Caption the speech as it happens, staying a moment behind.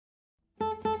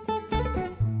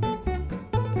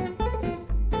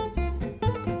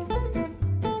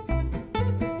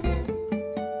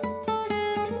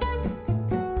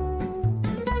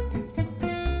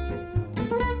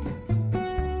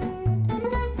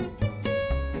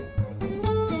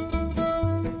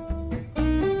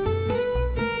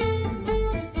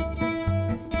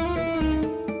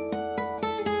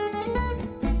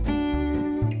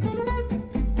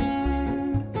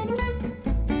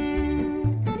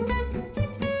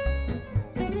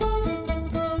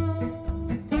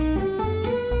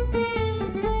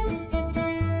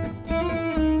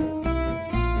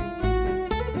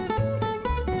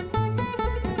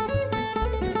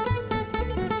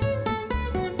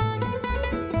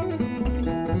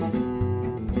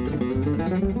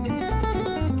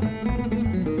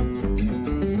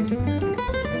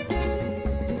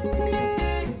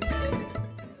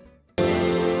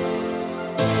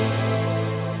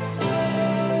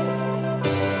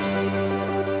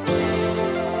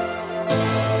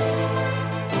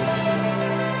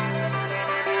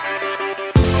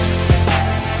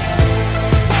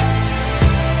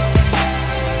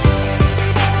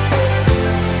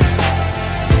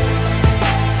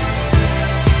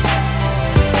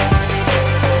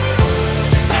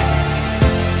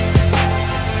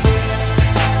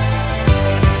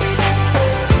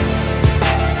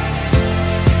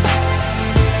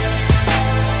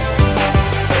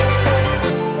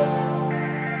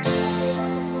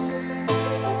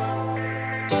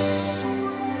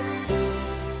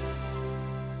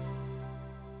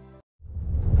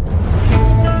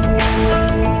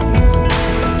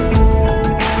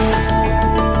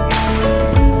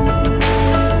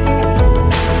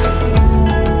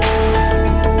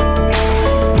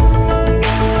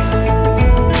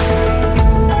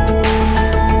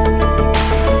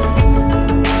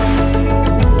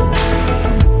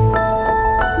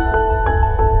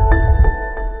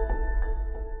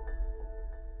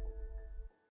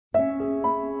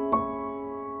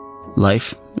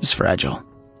Life is fragile.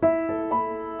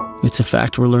 It's a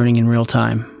fact we're learning in real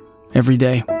time, every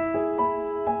day.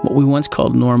 What we once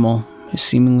called normal has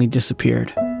seemingly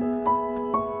disappeared.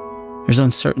 There's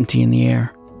uncertainty in the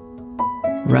air,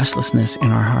 restlessness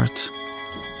in our hearts.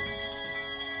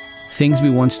 Things we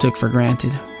once took for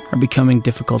granted are becoming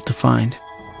difficult to find.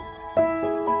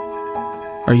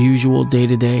 Our usual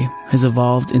day-to-day has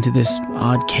evolved into this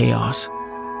odd chaos.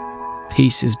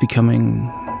 Peace is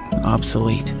becoming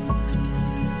obsolete.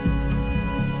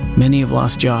 Many have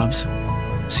lost jobs,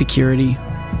 security,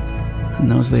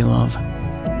 and those they love.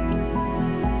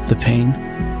 The pain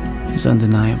is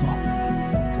undeniable.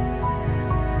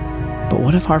 But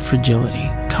what if our fragility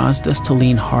caused us to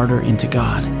lean harder into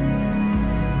God?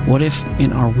 What if,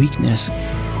 in our weakness,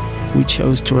 we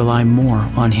chose to rely more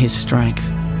on His strength?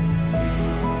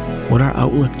 Would our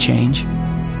outlook change?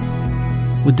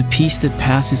 Would the peace that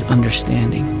passes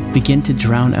understanding begin to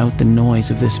drown out the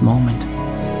noise of this moment?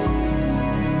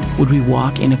 Would we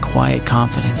walk in a quiet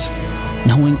confidence,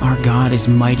 knowing our God is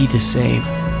mighty to save?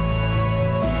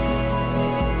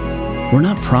 We're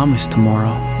not promised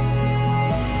tomorrow,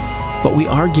 but we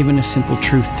are given a simple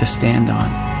truth to stand on.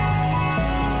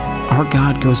 Our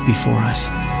God goes before us.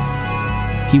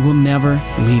 He will never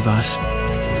leave us.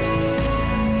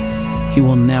 He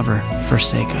will never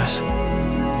forsake us.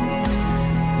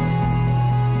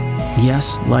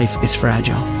 Yes, life is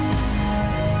fragile.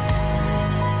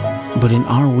 But in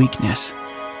our weakness,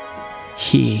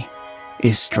 He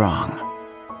is strong.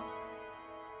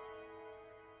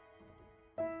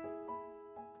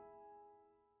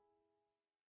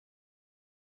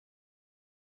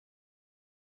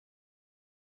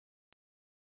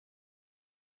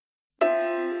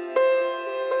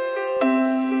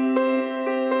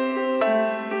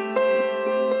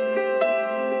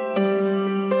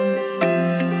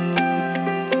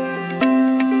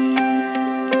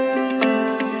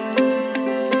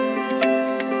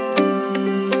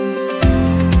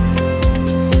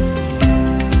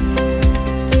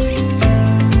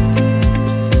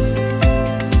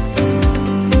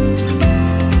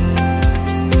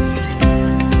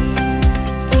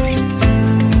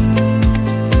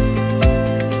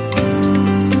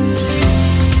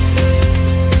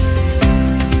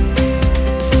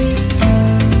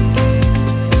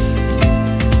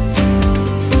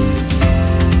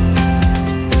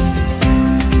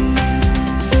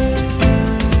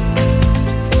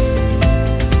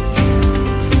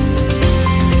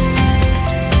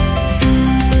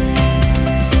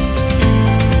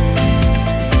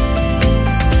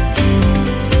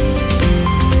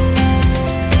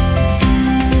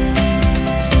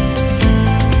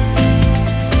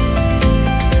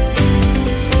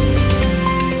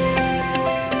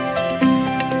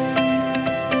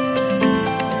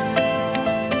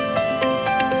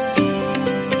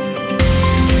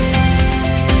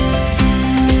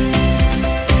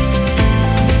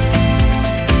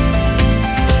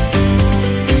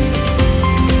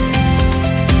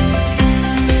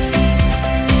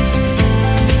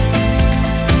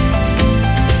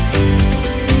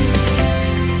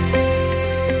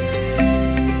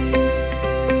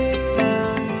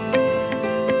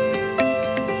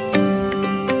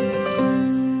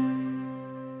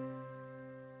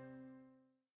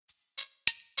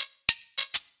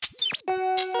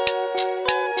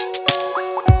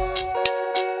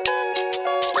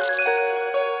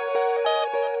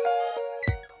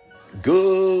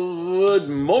 Good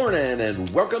morning and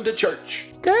welcome to church.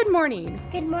 Good morning.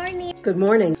 Good morning. Good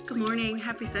morning. Good morning.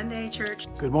 Happy Sunday, church.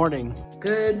 Good morning.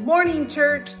 Good morning,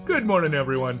 church. Good morning,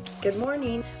 everyone. Good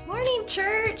morning. Morning,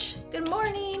 church. Good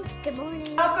morning. Good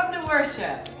morning. Welcome to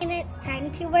worship. And it's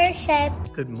time to worship.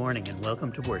 Good morning and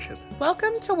welcome to worship.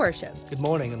 Welcome to worship. Good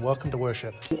morning and welcome to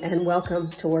worship. And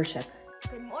welcome to worship.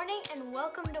 Good morning and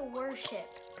welcome to worship.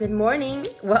 Good morning.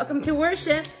 Welcome to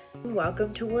worship.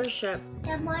 Welcome to worship.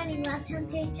 Good morning. Welcome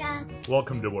to church.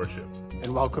 Welcome to worship.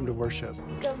 And welcome to worship.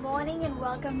 Good morning and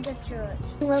welcome to church.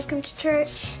 Welcome to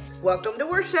church. Welcome to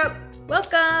worship.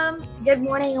 Welcome. Good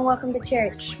morning and welcome to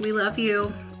church. We love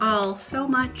you all so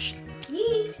much.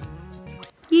 Yeet.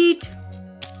 Yeet.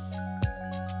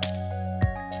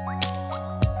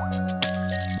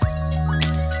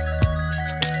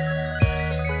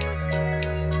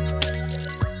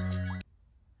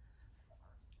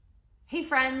 Hey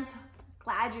friends,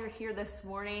 glad you're here this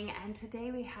morning, and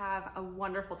today we have a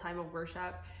wonderful time of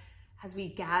worship as we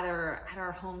gather at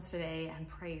our homes today and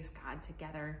praise God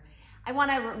together. I want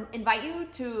to invite you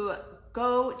to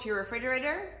go to your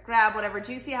refrigerator, grab whatever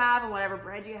juice you have and whatever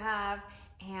bread you have,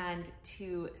 and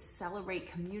to celebrate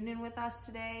communion with us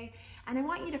today. And I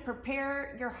want you to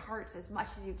prepare your hearts as much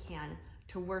as you can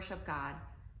to worship God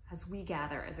as we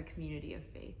gather as a community of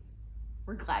faith.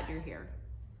 We're glad you're here.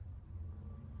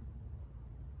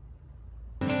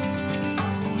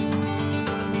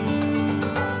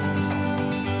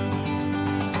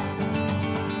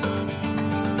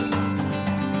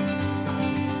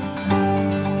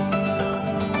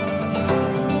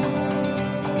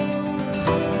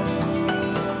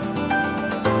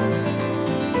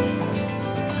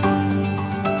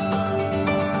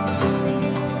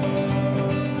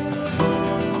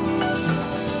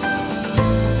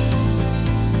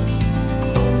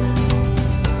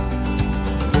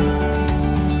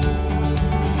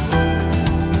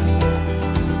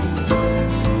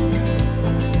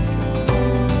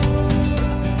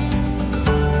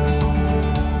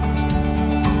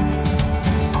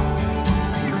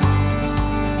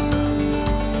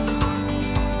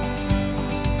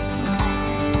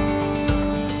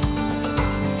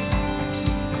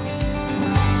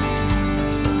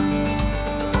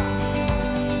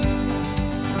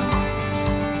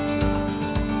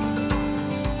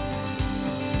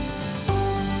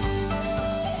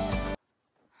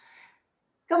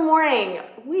 Good morning.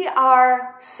 We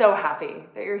are so happy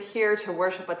that you're here to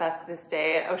worship with us this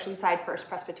day at Oceanside First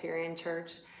Presbyterian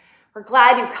Church. We're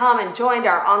glad you come and joined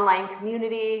our online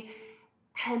community,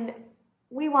 and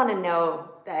we want to know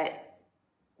that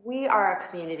we are a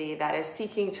community that is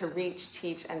seeking to reach,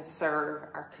 teach, and serve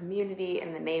our community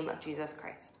in the name of Jesus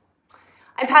Christ.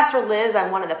 I'm Pastor Liz.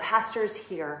 I'm one of the pastors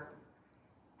here.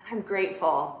 I'm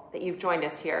grateful that you've joined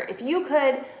us here. If you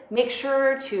could make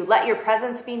sure to let your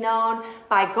presence be known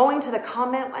by going to the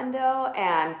comment window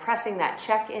and pressing that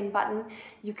check-in button.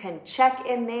 You can check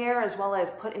in there as well as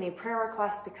put any prayer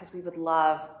requests because we would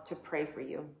love to pray for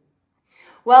you.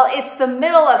 Well, it's the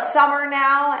middle of summer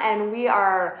now and we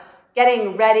are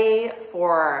getting ready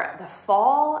for the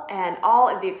fall and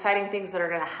all of the exciting things that are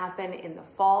going to happen in the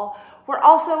fall. We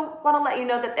also want to let you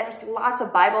know that there's lots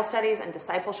of Bible studies and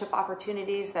discipleship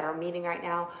opportunities that are meeting right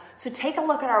now. So take a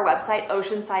look at our website,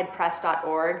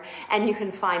 oceansidepress.org, and you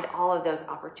can find all of those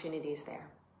opportunities there.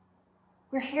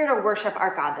 We're here to worship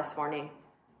our God this morning.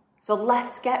 So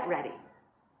let's get ready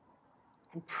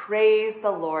and praise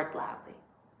the Lord loudly.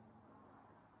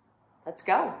 Let's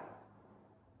go.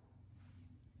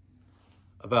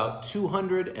 About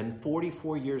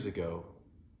 244 years ago,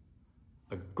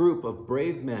 a group of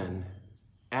brave men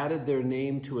added their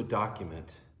name to a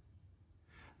document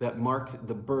that marked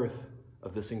the birth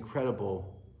of this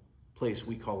incredible place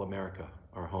we call America,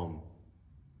 our home.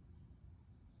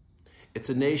 It's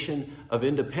a nation of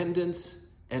independence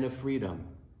and of freedom.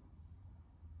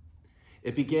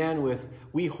 It began with,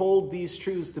 "We hold these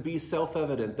truths to be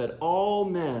self-evident, that all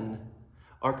men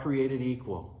are created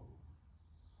equal,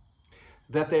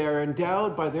 that they are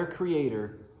endowed by their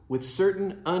Creator with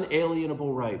certain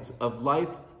unalienable rights of life,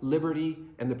 liberty,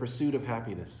 and the pursuit of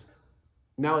happiness."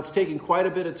 Now, it's taken quite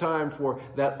a bit of time for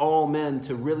that all men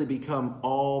to really become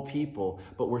all people,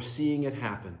 but we're seeing it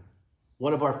happen.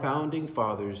 One of our founding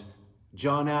fathers,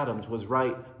 John Adams, was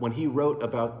right when he wrote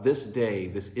about this day,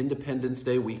 this Independence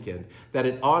Day weekend, that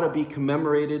it ought to be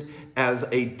commemorated as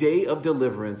a day of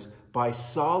deliverance by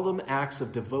solemn acts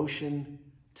of devotion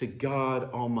to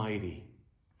God Almighty.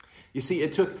 You see,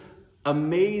 it took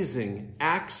amazing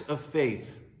acts of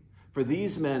faith for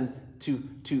these men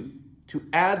to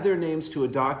add their names to a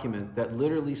document that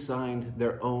literally signed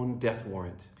their own death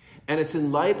warrant. And it's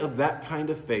in light of that kind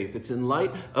of faith, it's in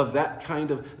light of that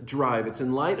kind of drive, it's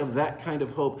in light of that kind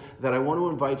of hope that I want to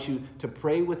invite you to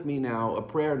pray with me now, a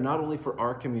prayer not only for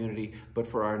our community, but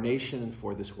for our nation and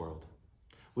for this world.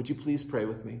 Would you please pray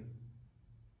with me?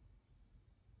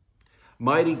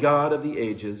 Mighty God of the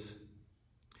ages,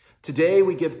 today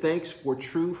we give thanks for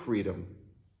true freedom.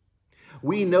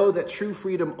 We know that true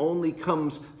freedom only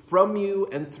comes from you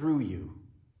and through you.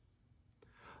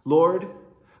 Lord,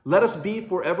 let us be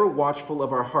forever watchful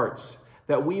of our hearts,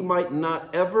 that we might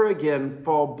not ever again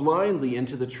fall blindly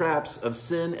into the traps of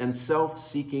sin and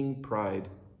self-seeking pride.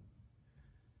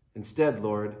 Instead,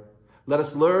 Lord, let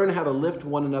us learn how to lift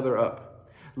one another up.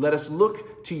 Let us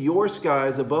look to your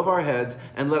skies above our heads,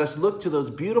 and let us look to those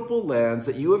beautiful lands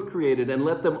that you have created, and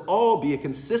let them all be a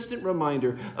consistent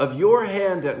reminder of your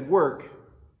hand at work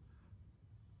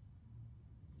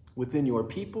within your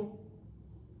people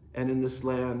and in this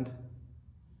land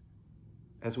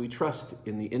as we trust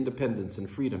in the independence and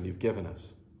freedom you've given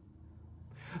us.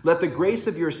 Let the grace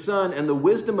of your Son and the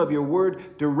wisdom of your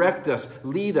word direct us,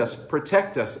 lead us,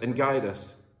 protect us, and guide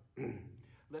us.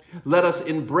 Let us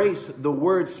embrace the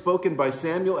words spoken by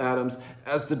Samuel Adams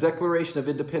as the Declaration of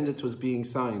Independence was being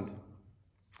signed.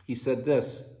 He said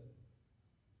this,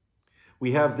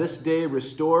 We have this day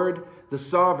restored the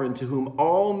sovereign to whom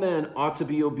all men ought to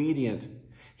be obedient.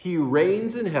 He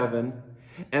reigns in heaven,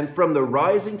 and from the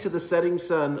rising to the setting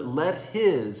sun, let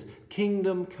his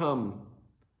kingdom come.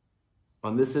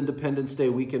 On this Independence Day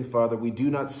weekend, Father, we do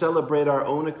not celebrate our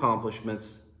own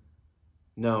accomplishments.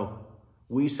 No,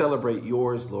 we celebrate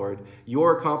yours, Lord,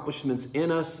 your accomplishments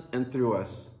in us and through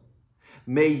us.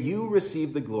 May you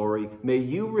receive the glory, may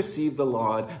you receive the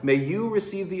laud, may you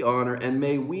receive the honor, and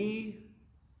may we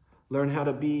learn how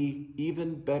to be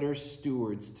even better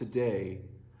stewards today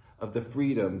of the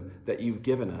freedom that you've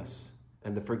given us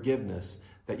and the forgiveness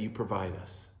that you provide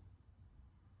us.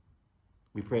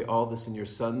 We pray all this in your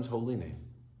Son's holy name.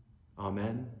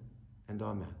 Amen and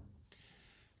amen.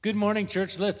 Good morning,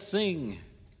 church. Let's sing.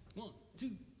 1, 2,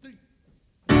 3.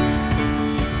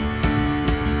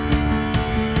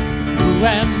 Who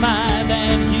am I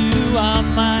that you are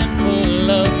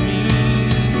mindful of me,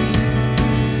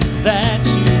 that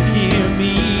you hear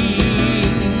me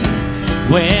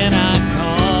when I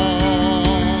call?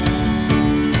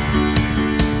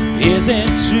 Is it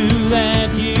true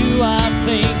that you are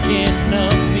thinking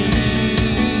of me,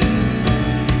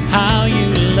 how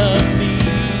you love me?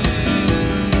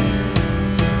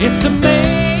 It's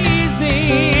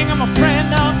amazing. I'm a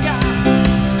friend of God.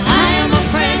 I am a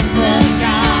friend of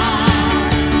God.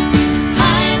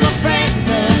 I am a friend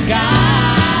of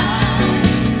God.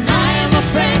 I am a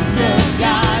friend of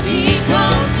God. He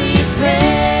calls me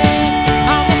friend.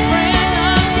 I'm a friend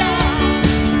of God.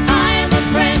 I am a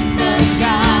friend of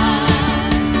God.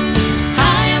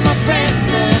 I am a friend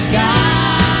of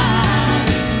God.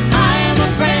 I am a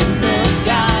friend of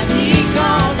God. He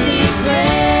calls me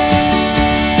friend.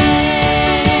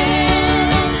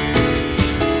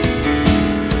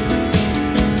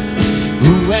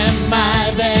 Who am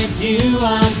I that you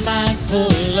are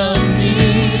mindful of me,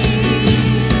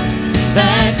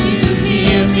 that you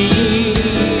hear me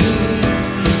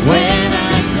when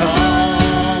I call?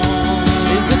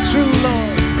 Is it true,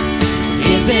 Lord?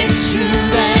 Is it true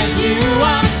that you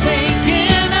are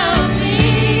thinking of me,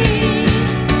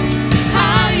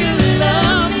 how you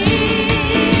love me?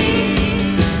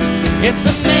 It's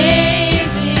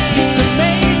amazing. It's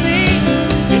amazing.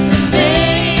 It's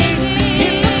amazing.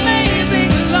 It's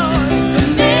amazing, Lord. It's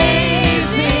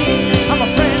amazing. I'm a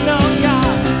friend of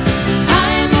God. I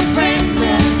am a friend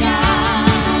of God.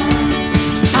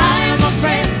 I am a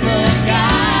friend of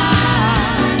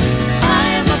God. I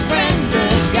am a friend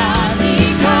of God. He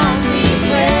calls me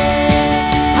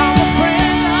friend. I'm a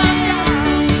friend of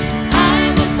God. I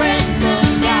am a friend of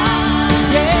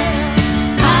God. Yeah.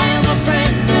 I am a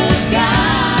friend of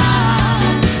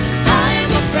God. I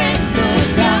am a friend of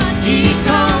God. He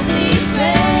calls me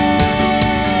friend.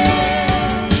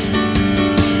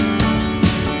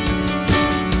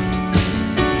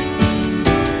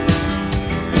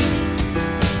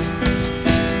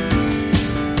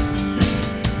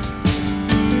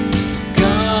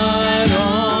 God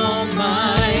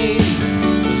Almighty,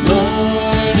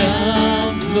 Lord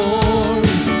of glory,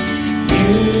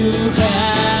 you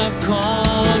have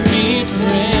called me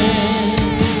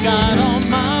friend. God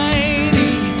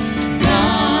Almighty,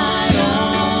 God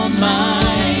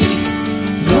Almighty,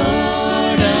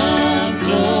 Lord of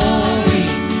glory,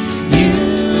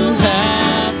 you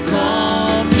have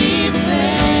called me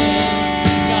friend.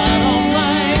 God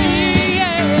Almighty,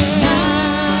 yeah.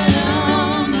 God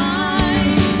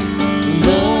Almighty,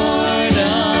 Lord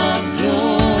of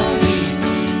glory,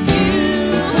 you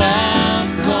have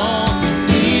called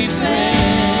me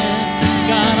friend.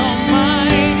 God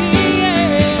Almighty,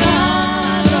 yeah.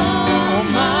 God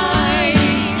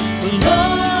Almighty,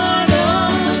 Lord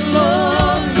of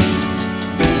glory,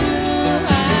 you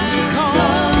have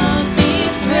called me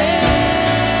friend.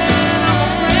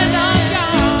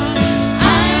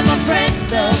 I'm a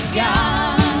friend of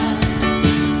God.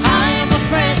 I am a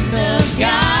friend of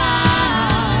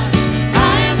God.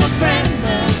 I am a friend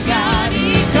of God.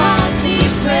 He calls me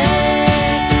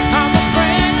friend. I'm a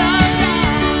friend of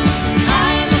God.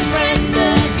 I am a friend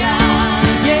of God.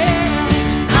 Yeah.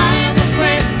 I am a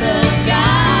friend of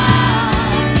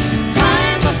God. I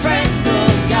am a friend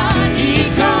of God. He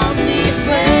calls me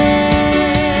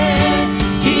friend.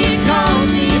 He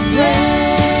calls me friend.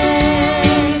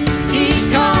 He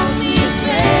calls me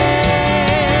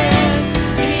friend.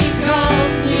 He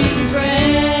calls me friend.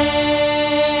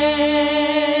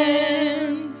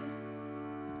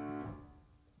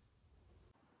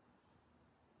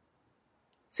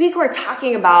 This week we're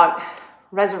talking about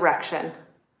resurrection,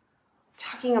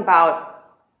 talking about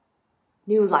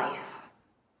new life,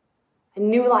 a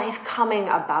new life coming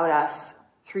about us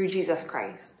through Jesus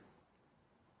Christ.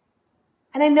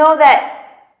 And I know that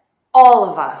all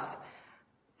of us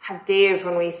have days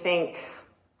when we think,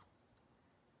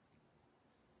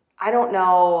 I don't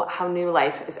know how new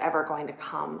life is ever going to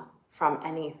come from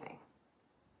anything.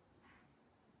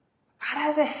 God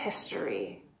has a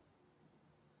history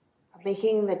of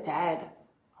making the dead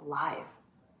alive,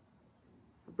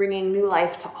 of bringing new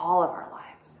life to all of our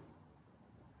lives.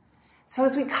 So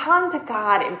as we come to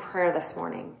God in prayer this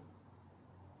morning,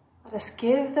 let us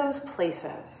give those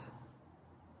places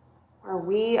where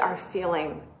we are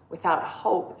feeling without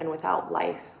hope and without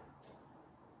life.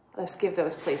 Let us give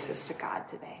those places to God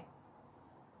today.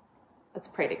 Let's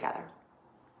pray together.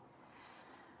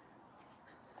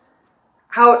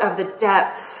 Out of the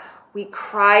depths, we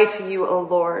cry to you, O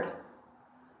Lord.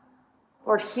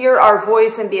 Lord, hear our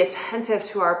voice and be attentive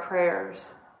to our prayers.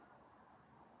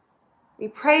 We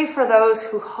pray for those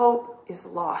who hope is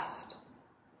lost,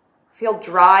 feel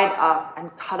dried up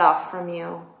and cut off from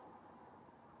you.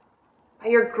 By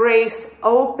your grace,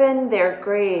 open their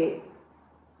grave.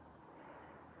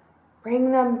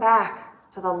 Bring them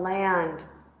back to the land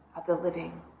of the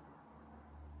living.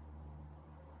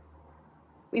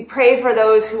 We pray for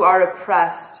those who are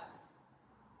oppressed,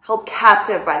 held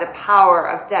captive by the power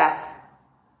of death.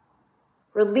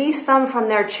 Release them from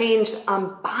their chains,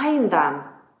 unbind them,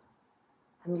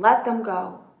 and let them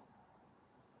go.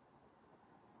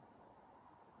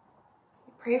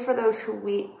 We pray for those who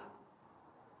weep,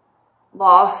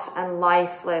 lost and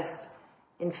lifeless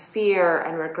in fear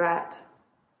and regret.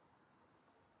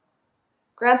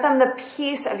 Grant them the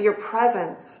peace of your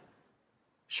presence.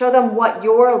 Show them what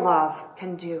your love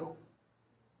can do.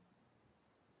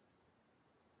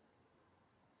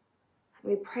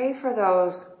 And we pray for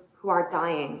those who are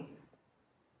dying,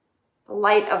 the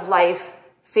light of life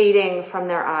fading from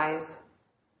their eyes.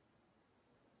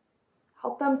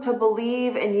 Help them to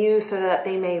believe in you so that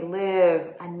they may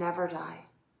live and never die.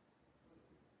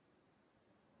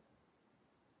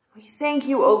 We thank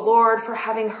you, O Lord, for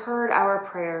having heard our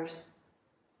prayers.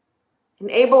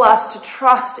 Enable us to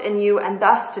trust in you and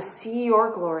thus to see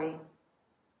your glory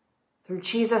through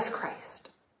Jesus Christ,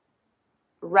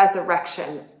 the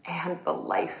resurrection and the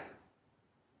life.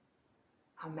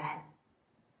 Amen.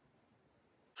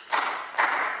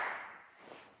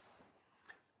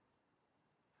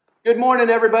 Good morning,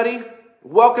 everybody.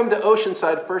 Welcome to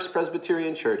Oceanside First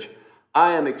Presbyterian Church.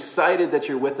 I am excited that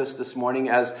you're with us this morning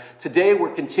as today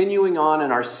we're continuing on in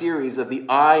our series of the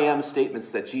I am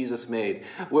statements that Jesus made.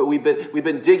 We've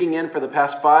been digging in for the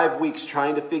past 5 weeks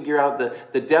trying to figure out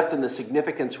the depth and the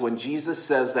significance when Jesus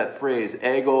says that phrase,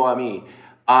 ego ami,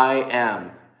 I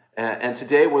am. And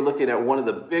today we're looking at one of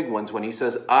the big ones when he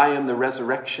says, I am the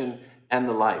resurrection and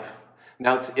the life.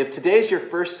 Now, if today's your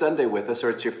first Sunday with us, or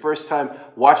it's your first time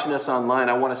watching us online,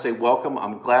 I want to say welcome.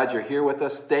 I'm glad you're here with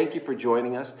us. Thank you for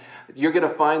joining us. You're going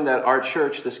to find that our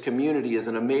church, this community, is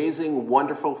an amazing,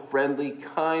 wonderful, friendly,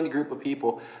 kind group of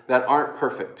people that aren't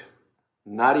perfect.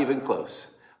 Not even close.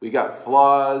 We got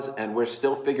flaws, and we're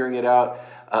still figuring it out.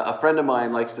 A friend of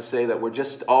mine likes to say that we're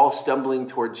just all stumbling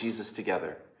toward Jesus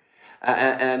together.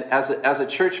 And as a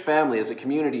church family, as a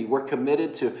community, we're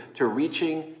committed to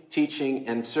reaching, teaching,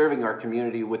 and serving our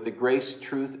community with the grace,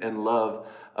 truth, and love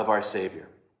of our Savior.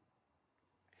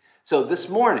 So this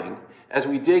morning, as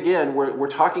we dig in, we're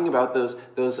talking about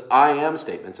those I am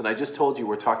statements. And I just told you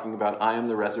we're talking about I am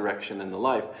the resurrection and the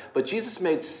life. But Jesus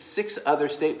made 6 other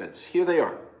statements. Here they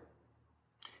are.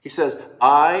 He says,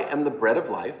 I am the bread of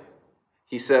life.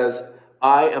 He says,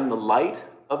 I am the light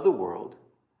of the world.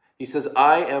 He says,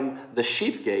 I am the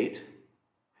sheep gate.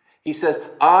 He says,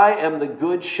 I am the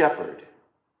good shepherd.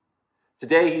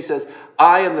 Today he says,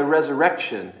 I am the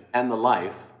resurrection and the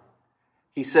life.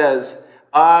 He says,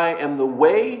 I am the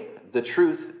way, the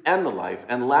truth, and the life.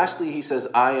 And lastly, he says,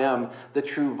 I am the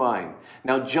true vine.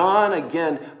 Now, John,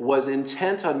 again, was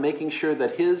intent on making sure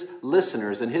that his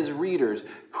listeners and his readers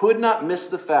could not miss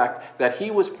the fact that he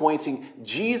was pointing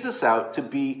Jesus out to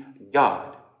be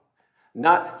God.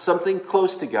 Not something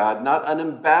close to God, not an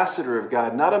ambassador of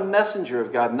God, not a messenger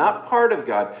of God, not part of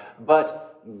God,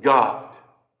 but God.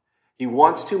 He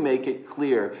wants to make it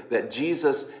clear that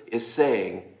Jesus is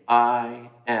saying,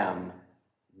 I am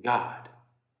God.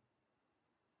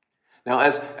 Now,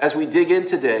 as we dig in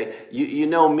today, you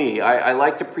know me. I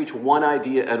like to preach one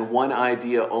idea and one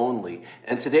idea only.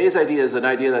 And today's idea is an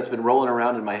idea that's been rolling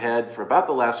around in my head for about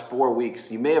the last 4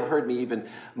 weeks. You may have heard me even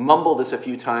mumble this a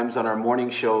few times on our morning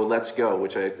show, Let's Go,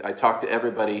 which I talk to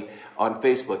everybody on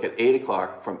Facebook at 8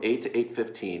 o'clock from 8 to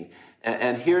 8:15.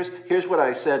 And here's what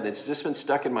I said, and it's just been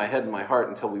stuck in my head and my heart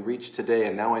until we reached today,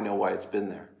 and now I know why it's been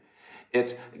there.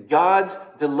 It's God's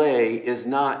delay is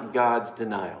not God's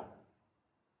denial.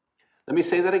 Let me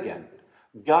say that again.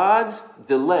 God's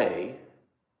delay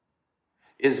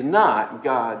is not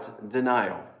God's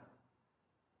denial.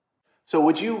 So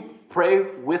would you pray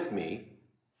with me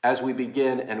as we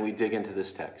begin and we dig into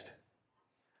this text?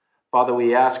 Father,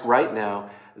 we ask right now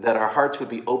that our hearts would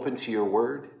be open to your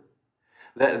word,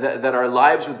 that our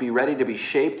lives would be ready to be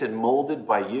shaped and molded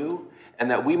by you,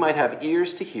 and that we might have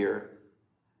ears to hear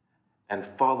and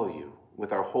follow you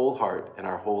with our whole heart and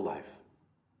our whole life.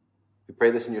 We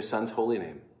pray this in your Son's holy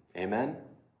name. Amen.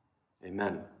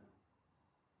 Amen.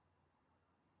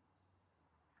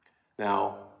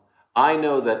 Now, I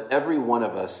know that every one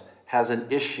of us has an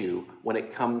issue when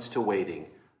it comes to waiting.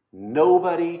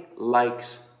 Nobody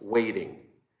likes waiting.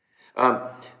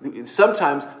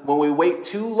 Sometimes when we wait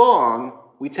too long,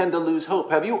 we tend to lose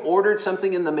hope. Have you ordered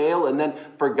something in the mail and then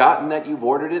forgotten that you've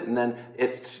ordered it, and then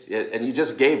and you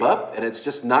just gave up and it's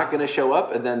just not going to show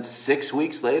up, and then 6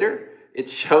 weeks later it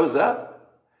shows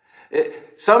up?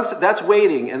 That's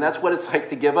waiting, and that's what it's like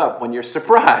to give up when you're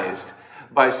surprised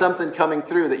by something coming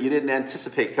through that you didn't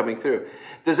anticipate coming through.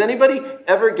 Does anybody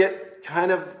ever get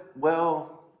kind of,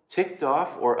 ticked off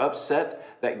or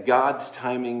upset that God's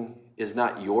timing is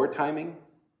not your timing?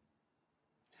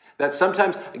 That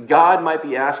sometimes God might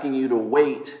be asking you to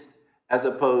wait as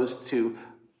opposed to,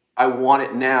 I want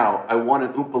it now. I want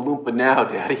an Oompa Loompa now,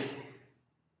 Daddy.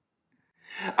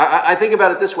 I think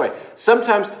about it this way.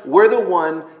 Sometimes we're the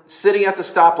one sitting at the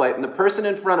stoplight, and the person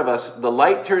in front of us, the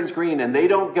light turns green and they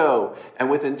don't go.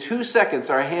 And within 2 seconds,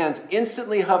 our hand's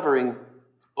instantly hovering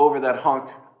over that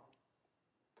honk.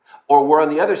 Or we're on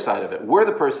the other side of it. We're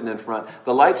the person in front.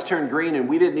 The lights turn green and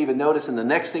we didn't even notice. And the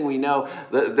next thing we know,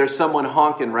 there's someone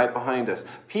honking right behind us.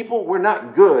 People, we're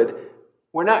not good.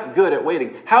 We're not good at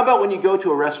waiting. How about when you go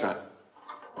to a restaurant?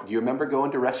 Do you remember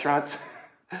going to restaurants?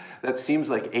 That seems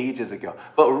like ages ago.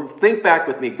 But think back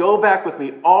with me. Go back with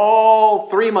me all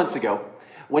 3 months ago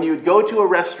when you'd go to a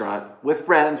restaurant with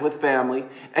friends, with family,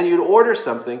 and you'd order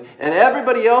something, and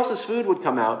everybody else's food would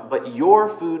come out, but your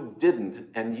food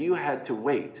didn't, and you had to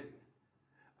wait.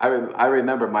 I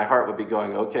remember my heart would be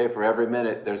going, okay, for every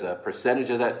minute, there's a percentage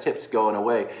of that tip's going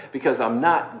away because I'm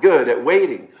not good at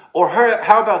waiting. Or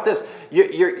how about this?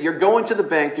 You're going to the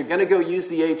bank, you're going to go use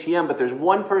the ATM, but there's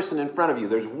one person in front of you.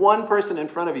 There's one person in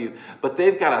front of you, but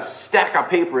they've got a stack of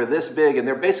paper this big, and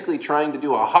they're basically trying to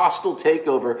do a hostile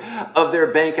takeover of their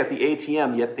bank at the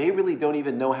ATM, yet they really don't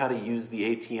even know how to use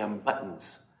the ATM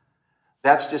buttons.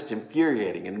 That's just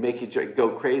infuriating and make you go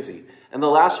crazy. And the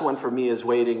last one for me is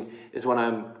waiting is when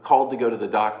I'm called to go to the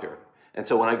doctor. And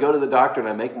so when I go to the doctor and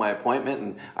I make my appointment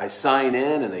and I sign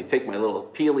in and they take my little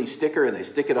peely sticker and they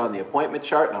stick it on the appointment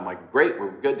chart and I'm like, great, we're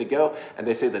good to go. And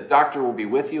they say the doctor will be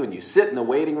with you, and you sit in the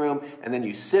waiting room and then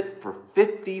you sit for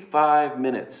 55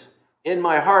 minutes. In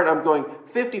my heart, I'm going,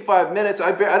 55 minutes?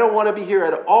 I don't want to be here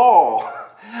at all.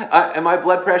 And my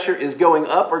blood pressure is going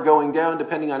up or going down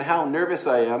depending on how nervous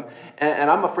I am. And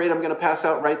I'm afraid I'm going to pass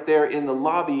out right there in the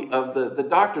lobby of the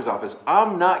doctor's office.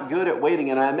 I'm not good at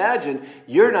waiting, and I imagine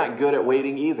you're not good at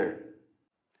waiting either.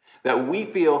 That we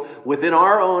feel within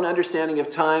our own understanding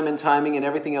of time and timing and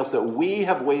everything else that we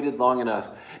have waited long enough.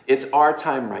 It's our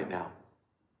time right now.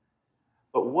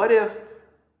 But what if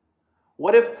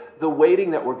the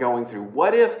waiting that we're going through,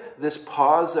 what if this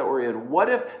pause that we're in, what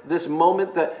if this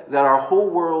moment that our whole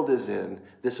world is in,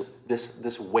 this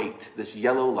wait, this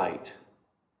yellow light,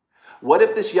 what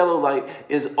if this yellow light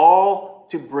is all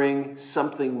to bring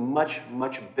something much,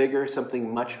 much bigger,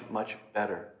 something much, much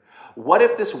better? What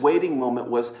if this waiting moment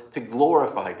was to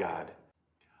glorify God?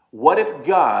 What if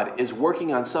God is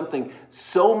working on something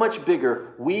so much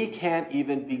bigger we can't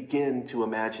even begin to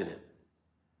imagine it?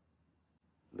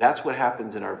 That's what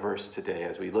happens in our verse today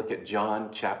as we look at John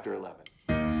chapter 11.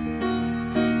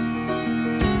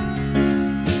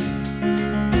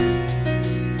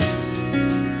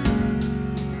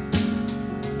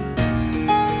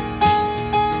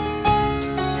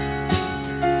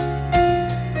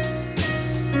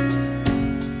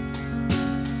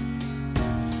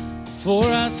 Before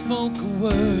I spoke a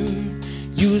word,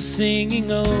 you were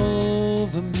singing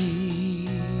over me.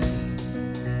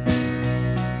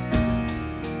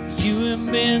 You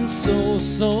have been so,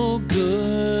 so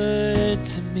good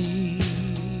to me.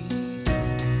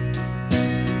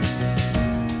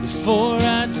 Before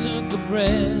I took a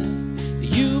breath,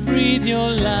 you breathed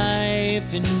your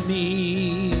life in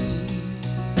me.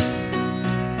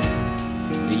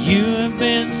 You have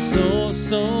been so,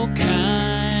 so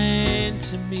kind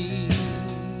to me.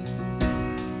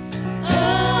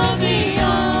 Oh, the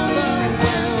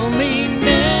overwhelming,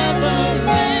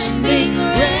 never-ending,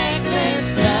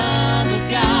 reckless love of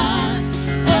God.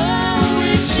 Oh,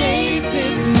 it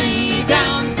chases me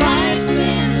down, fights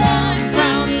in line,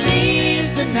 found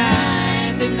leaves a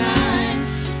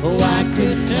 99. Oh, I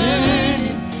couldn't earn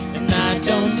it, and I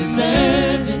don't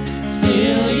deserve it.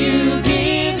 Still you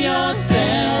give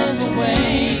yourself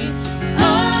away.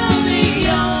 Oh, the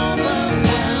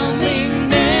overwhelming,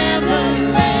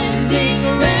 never-ending,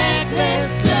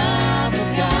 reckless love of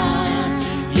God.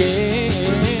 Yeah.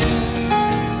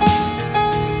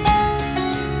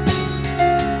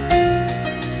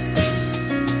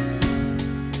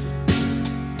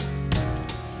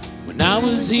 When I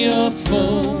was your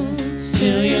foe,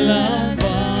 still your love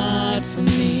fought for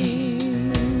me.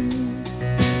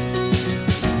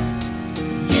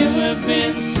 You have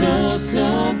been so, so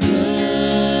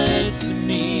good to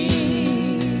me.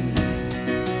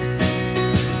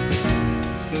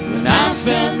 When I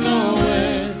felt no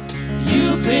worth,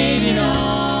 you paid it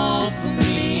all for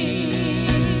me.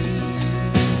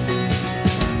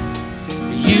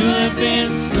 You have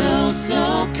been so,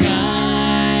 so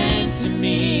kind to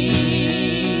me.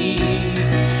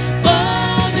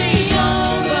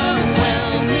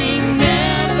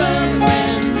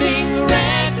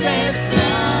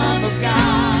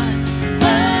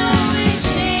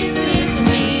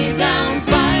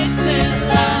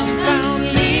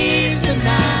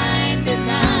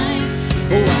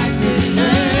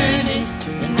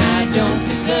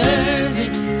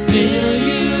 Still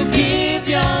you give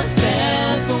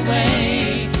yourself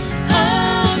away.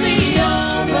 Oh, the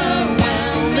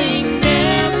overwhelming,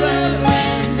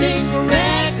 never-ending,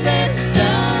 reckless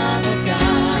love of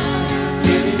God.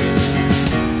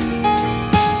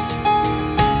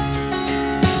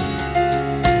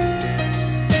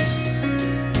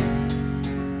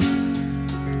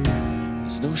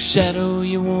 There's no shadow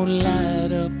you won't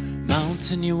light up,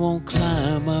 mountain you won't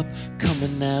climb up,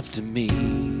 coming after me.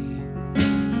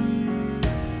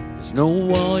 There's no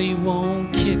wall you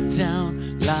won't kick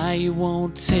down, lie you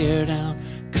won't tear down,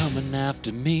 coming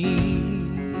after me.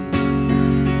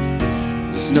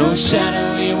 There's no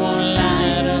shadow you won't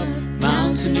light up,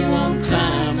 mountain you won't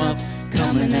climb up,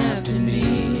 coming after me.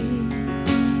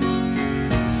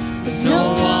 There's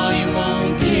no wall you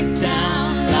won't kick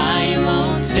down, lie you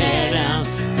won't tear down,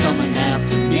 coming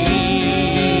after me.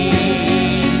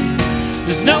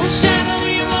 There's no shadow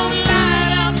you won't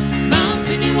light up,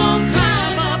 mountain you won't climb.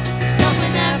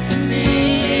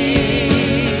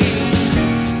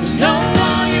 There's no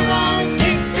wall you won't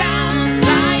kick down,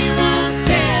 lie you won't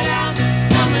tear down,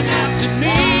 coming after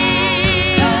me.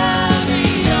 Oh, the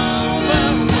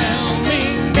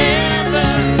overwhelming,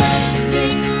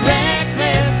 never-ending,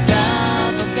 reckless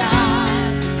love of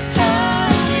God.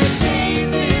 Oh, it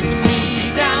chases me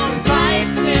down,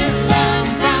 fights till I'm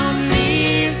found,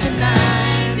 leaves the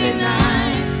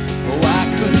 99. Oh, I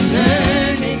couldn't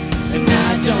earn it, and I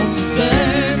don't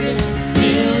deserve it.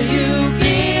 Still you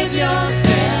give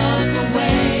yourself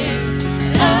away.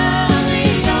 Oh, the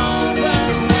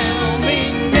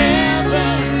overwhelming,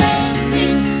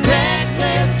 never-ending,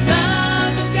 reckless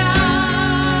love of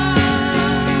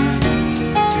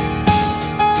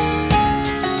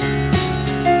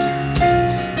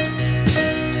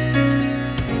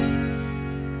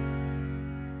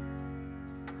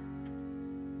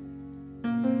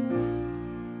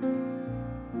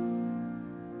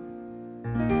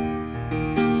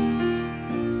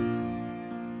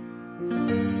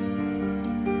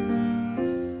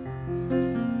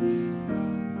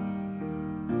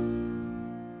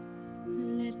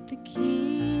Let the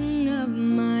king of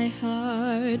my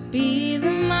heart be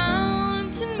the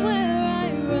mountain where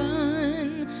I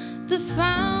run, the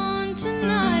fountain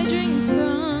I drink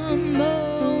from.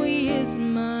 Oh, he is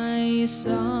my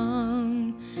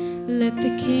song. Let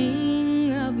the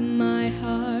king of my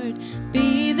heart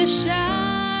be the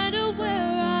shadow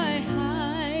where I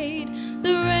hide,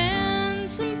 the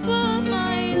ransom for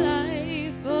my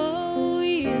life. Oh,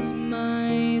 he is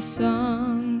my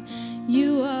song.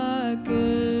 You are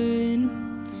good,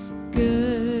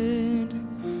 good.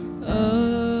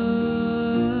 Oh,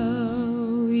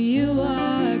 you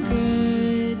are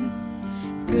good,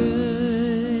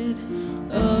 good.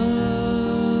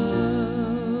 Oh,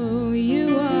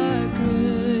 you are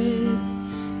good,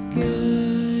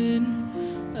 good.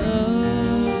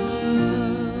 Oh,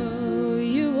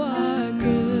 you are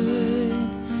good,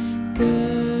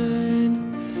 good.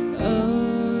 Oh,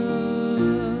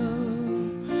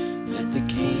 let the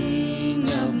king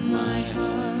of my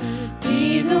heart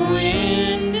be the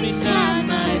wind inside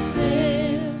my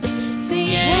sails,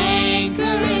 the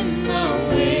anchor in the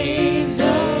waves.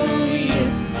 Oh, he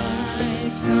is my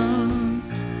song.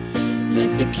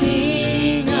 Let the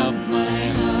king of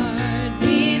my heart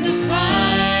be the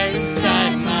fire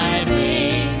inside my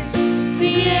veins,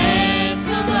 the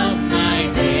anchor of my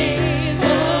days.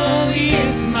 Oh, he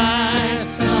is my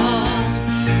song.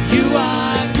 You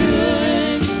are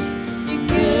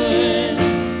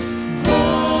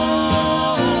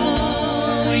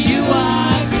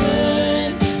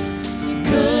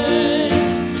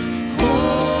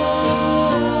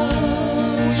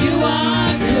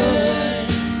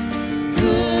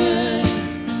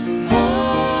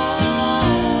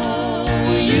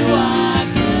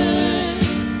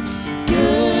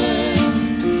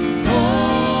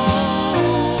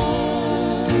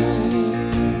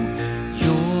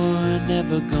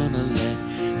never gonna let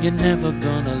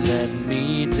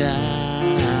me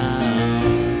down.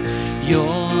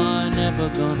 You're never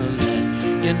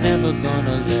gonna let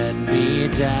me down. You're never gonna let me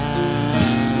down.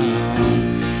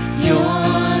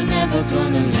 You're never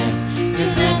gonna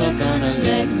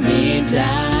let me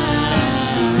down.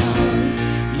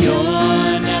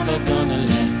 You're never gonna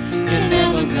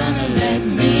let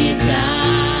me down.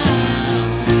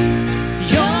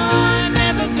 You're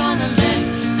never gonna let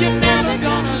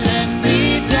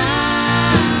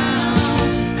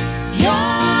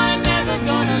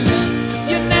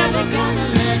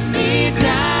me down.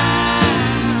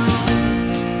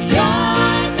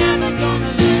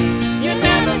 You're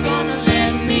never gonna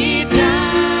let me down.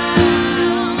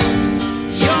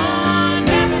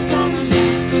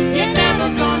 You're never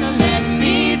gonna let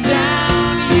me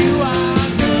down. You are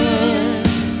good,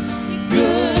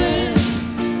 good.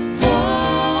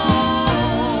 Oh,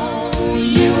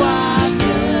 you are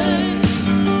good,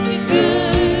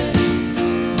 good.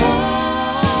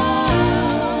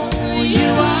 Oh, you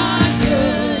are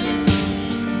good,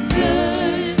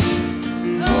 good.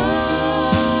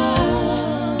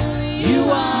 Oh, you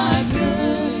are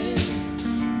good,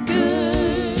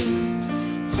 good.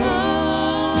 Oh.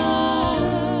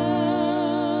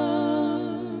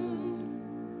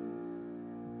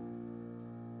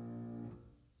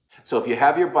 So if you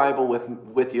have your Bible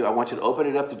with you, I want you to open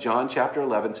it up to John chapter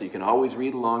 11 so you can always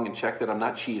read along and check that I'm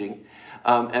not cheating.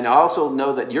 And I also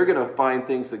know that you're going to find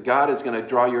things that God is going to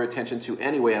draw your attention to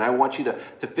anyway, and I want you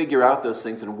to figure out those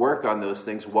things and work on those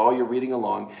things while you're reading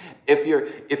along. If you're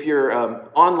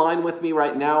online with me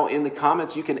right now, in the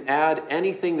comments you can add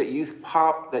anything that you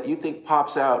think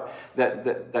pops out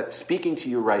that's speaking to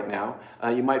you right now.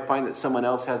 You might find that someone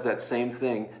else has that same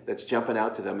thing that's jumping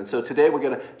out to them. And so today we're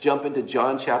going to jump into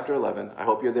John chapter 11. I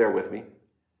hope you're there with me.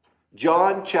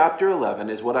 John chapter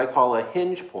 11 is what I call a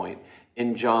hinge point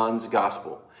in John's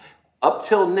gospel. Up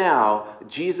till now,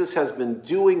 Jesus has been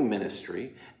doing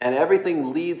ministry, and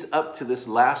everything leads up to this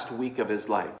last week of his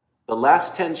life. The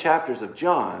last 10 chapters of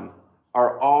John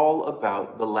are all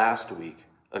about the last week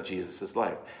of Jesus'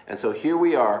 life. And so here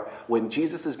we are when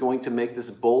Jesus is going to make this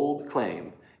bold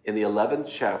claim in the 11th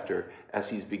chapter as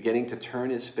he's beginning to turn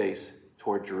his face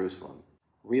toward Jerusalem.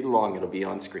 Read along, it'll be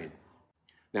on screen.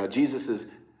 Now, Jesus has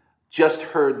just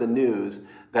heard the news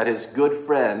that his good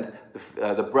friend,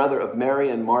 the brother of Mary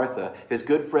and Martha, his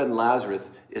good friend Lazarus,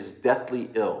 is deathly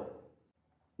ill.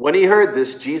 When he heard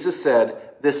this, Jesus said,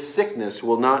 "This sickness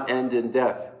will not end in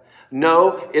death.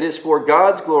 No, it is for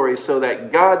God's glory, so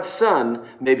that God's Son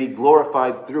may be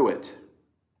glorified through it."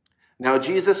 Now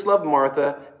Jesus loved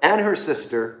Martha and her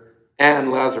sister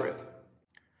and Lazarus.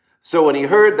 So when he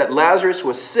heard that Lazarus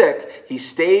was sick, he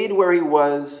stayed where he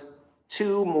was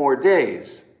 2 more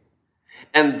days.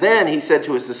 And then he said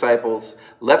to his disciples,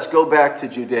 "Let's go back to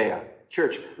Judea."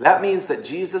 Church, that means that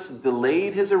Jesus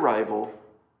delayed his arrival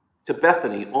to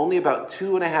Bethany, only about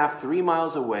 2.5, 3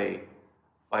 miles away,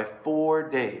 by 4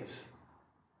 days.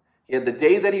 He had the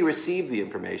day that he received the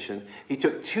information. He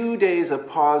took 2 days of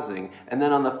pausing, and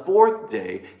then on the 4th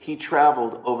day, he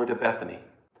traveled over to Bethany.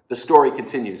 The story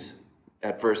continues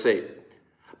at verse 8.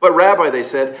 "But Rabbi," they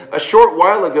said, "a short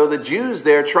while ago the Jews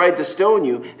there tried to stone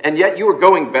you, and yet you are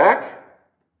going back?"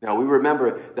 Now, we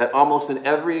remember that almost in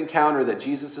every encounter that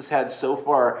Jesus has had so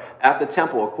far at the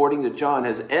temple, according to John,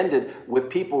 has ended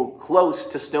with people close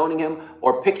to stoning him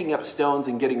or picking up stones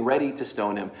and getting ready to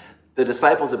stone him. The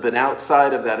disciples have been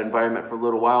outside of that environment for a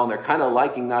little while, and they're kind of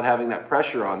liking not having that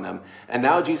pressure on them. And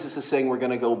now Jesus is saying we're going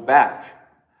to go back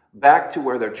to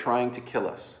where they're trying to kill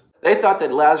us. They thought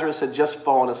that Lazarus had just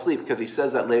fallen asleep, because he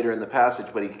says that later in the passage,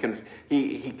 but he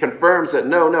confirms that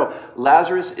no,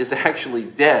 Lazarus is actually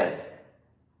dead.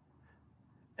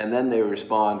 And then they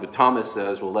respond, but Thomas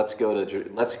says, well, let's go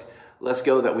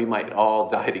that we might all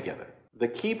die together. The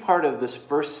key part of this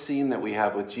first scene that we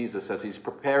have with Jesus as he's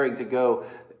preparing to go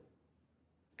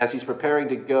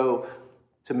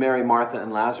to Mary, Martha,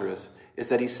 and Lazarus is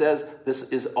that he says this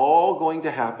is all going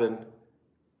to happen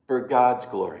for God's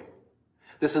glory.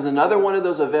 This is another one of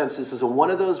those events. This is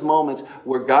one of those moments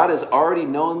where God has already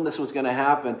known this was going to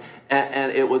happen,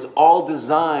 and it was all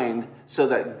designed so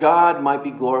that God might be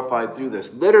glorified through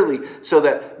this. Literally, so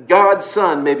that God's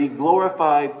Son may be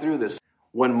glorified through this.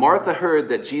 When Martha heard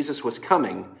that Jesus was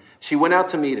coming, she went out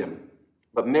to meet him,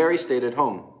 but Mary stayed at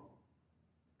home.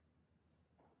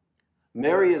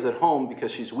 Mary is at home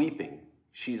because she's weeping.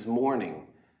 She's mourning.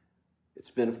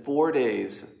 It's been 4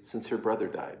 days since her brother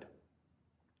died.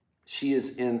 She is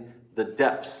in the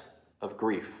depths of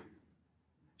grief.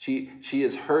 She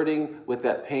is hurting with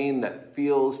that pain that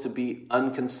feels to be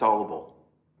inconsolable.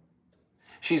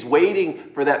 She's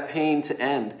waiting for that pain to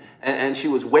end. And she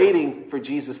was waiting for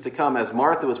Jesus to come, as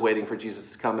Martha was waiting for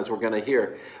Jesus to come, as we're going to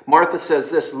hear. Martha says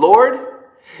this, Lord,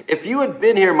 if you had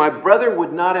been here, my brother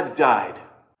would not have died.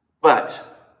 But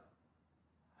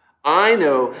I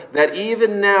know that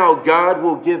even now God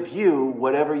will give you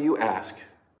whatever you ask.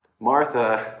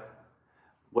 Martha,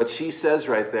 what she says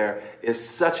right there is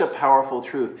such a powerful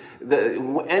truth.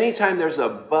 Anytime there's a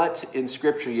but in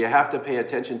Scripture, you have to pay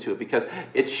attention to it because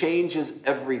it changes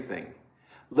everything.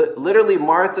 Literally,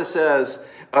 Martha says,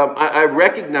 I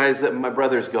recognize that my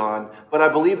brother's gone, but I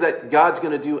believe that God's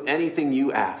going to do anything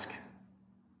you ask.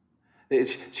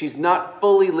 She's not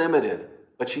fully limited,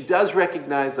 but she does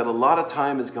recognize that a lot of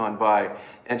time has gone by,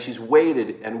 and she's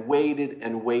waited and waited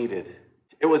and waited.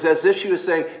 It was as if she was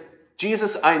saying,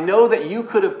 Jesus, I know that you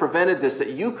could have prevented this,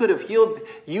 that you could have healed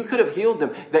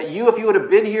him, that if you would have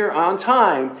been here on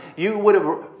time, you would have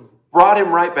brought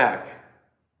him right back.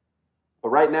 But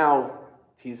right now,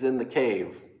 he's in the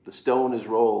cave. The stone is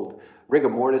rolled. Rigor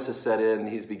mortis has set in.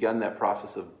 He's begun that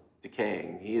process of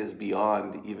decaying. He is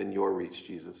beyond even your reach,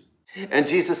 Jesus. And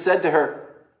Jesus said to her,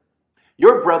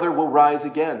 your brother will rise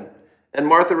again. And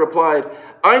Martha replied,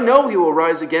 I know he will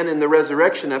rise again in the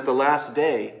resurrection at the last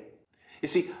day. You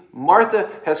see, Martha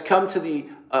has come to the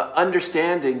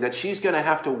understanding that she's going to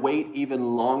have to wait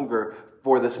even longer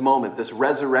for this moment, this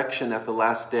resurrection at the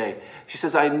last day. She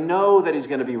says, I know that he's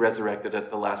going to be resurrected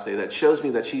at the last day. That shows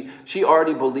me that she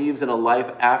already believes in a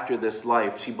life after this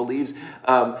life. She believes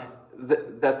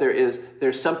that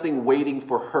there's something waiting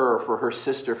for her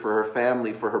sister, for her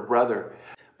family, for her brother.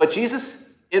 But Jesus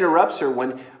interrupts her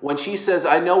when she says,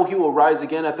 I know he will rise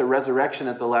again at the resurrection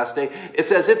at the last day.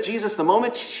 It's as if Jesus, the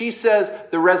moment she says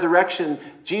the resurrection,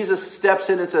 Jesus steps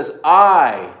in and says,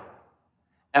 I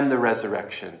am the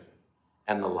resurrection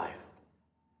and the life.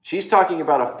 She's talking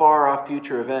about a far-off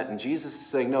future event, and Jesus is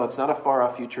saying, no, it's not a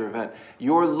far-off future event.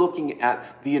 You're looking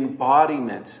at the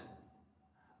embodiment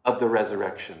of the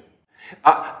resurrection.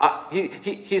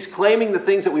 He's claiming the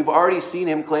things that we've already seen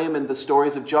him claim in the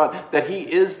stories of John, that he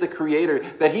is the creator,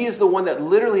 that he is the one that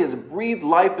literally has breathed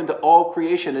life into all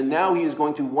creation, and now he is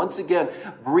going to once again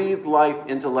breathe life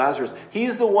into Lazarus.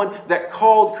 He's the one that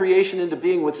called creation into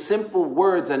being with simple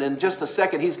words, and in just a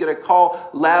second he's going to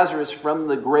call Lazarus from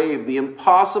the grave, the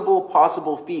impossible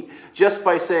possible feat, just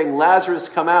by saying, Lazarus,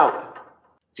 come out.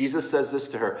 Jesus says this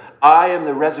to her, I am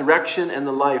the resurrection and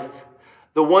the life.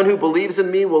 The one who believes in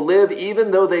me will live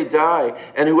even though they die,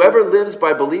 and whoever lives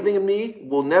by believing in me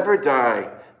will never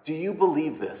die. Do you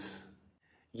believe this?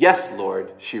 Yes,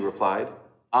 Lord, she replied.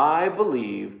 I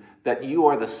believe that you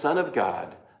are the Son of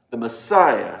God, the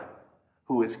Messiah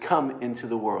who has come into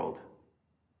the world.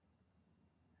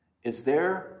 Is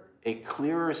there a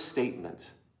clearer statement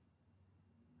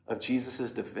of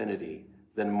Jesus' divinity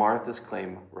than Martha's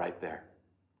claim right there?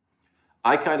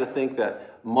 I kind of think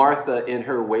that Martha, in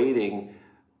her waiting,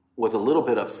 was a little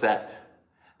bit upset.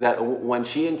 That when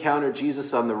she encountered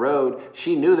Jesus on the road,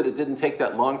 she knew that it didn't take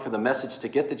that long for the message to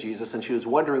get to Jesus, and she was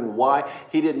wondering why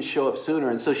he didn't show up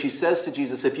sooner. And so she says to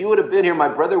Jesus, if you would have been here, my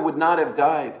brother would not have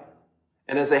died.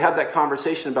 And as they have that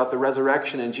conversation about the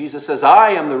resurrection, and Jesus says,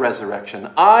 I am the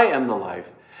resurrection, I am the life.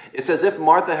 It's as if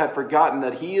Martha had forgotten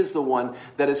that he is the one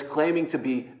that is claiming to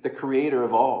be the creator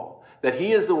of all. That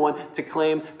he is the one to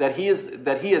claim that he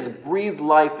has breathed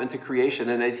life into creation,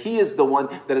 and that he is the one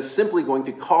that is simply going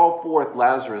to call forth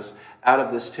Lazarus out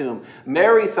of this tomb.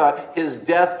 Mary thought his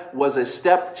death was a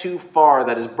step too far,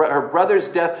 that her brother's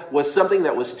death was something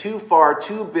that was too far,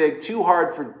 too big, too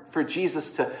hard for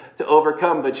Jesus to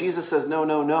overcome. But Jesus says, no,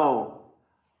 no, no.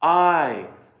 I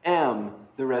am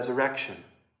the resurrection.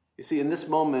 You see, in this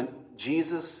moment,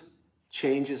 Jesus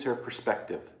changes her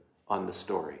perspective on the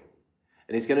story.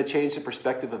 And he's going to change the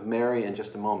perspective of Mary in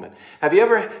just a moment. Have you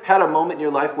ever had a moment in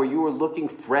your life where you were looking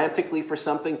frantically for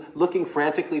something, looking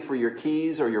frantically for your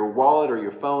keys or your wallet or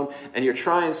your phone, and you're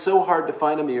trying so hard to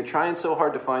find them, and you're trying so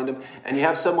hard to find them, and you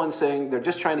have someone saying, they're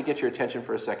just trying to get your attention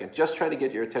for a second, just trying to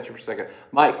get your attention for a second.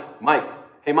 Mike,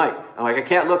 hey Mike. I'm like, I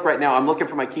can't look right now. I'm looking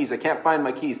for my keys. I can't find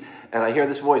my keys. And I hear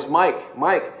this voice, Mike.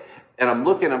 And I'm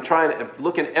looking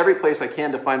every place I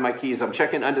can to find my keys. I'm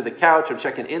checking under the couch. I'm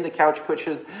checking in the couch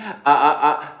cushion.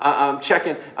 I'm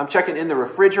checking in the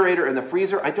refrigerator and the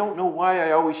freezer. I don't know why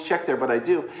I always check there, but I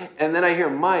do. And then I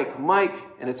hear Mike,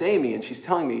 and it's Amy, and she's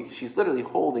telling me she's literally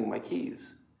holding my keys.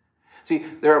 See,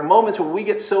 there are moments when we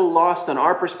get so lost in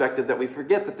our perspective that we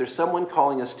forget that there's someone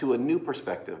calling us to a new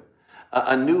perspective,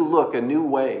 a new look, a new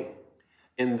way.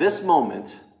 In this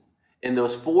moment, in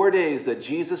those 4 days that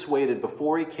Jesus waited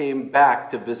before he came back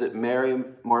to visit Mary,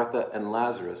 Martha, and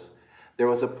Lazarus, there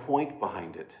was a point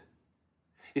behind it.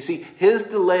 You see, his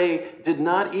delay did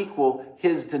not equal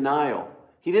his denial.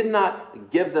 He did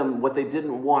not give them what they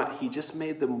didn't want. He just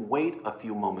made them wait a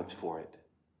few moments for it.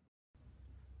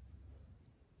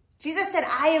 Jesus said,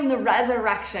 I am the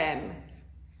resurrection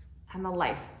and the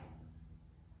life.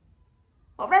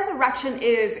 What resurrection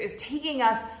is taking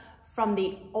us from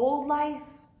the old life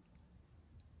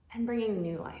and bringing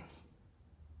new life.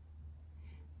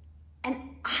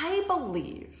 And I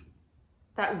believe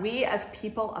that we as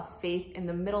people of faith in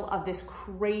the middle of this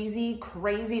crazy,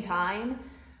 crazy time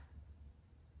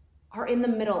are in the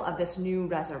middle of this new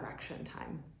resurrection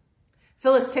time.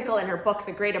 Phyllis Tickle, in her book,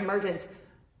 The Great Emergence,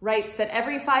 writes that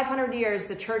every 500 years,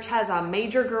 the church has a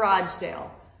major garage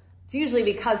sale. It's usually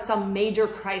because some major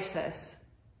crisis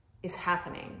is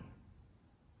happening.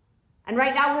 And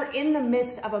right now we're in the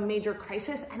midst of a major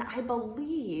crisis, and I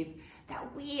believe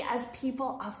that we as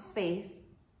people of faith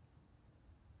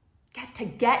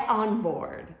get on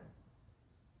board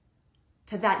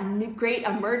to that new great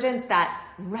emergence, that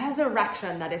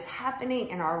resurrection that is happening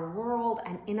in our world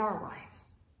and in our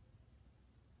lives.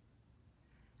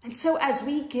 And so as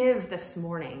we give this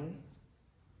morning,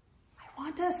 I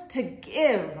want us to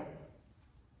give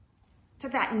to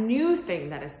that new thing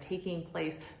that is taking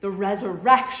place, the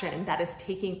resurrection that is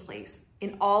taking place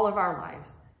in all of our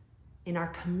lives, in our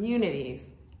communities,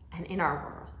 and in our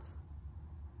worlds.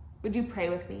 Would you pray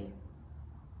with me?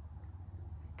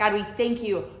 God, we thank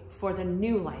you for the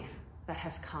new life that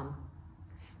has come.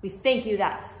 We thank you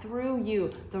that through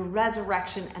you, the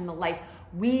resurrection and the life,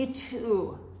 we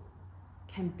too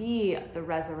can be the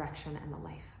resurrection and the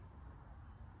life.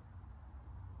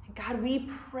 And God, we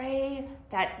pray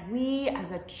that we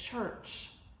as a church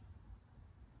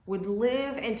would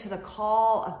live into the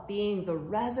call of being the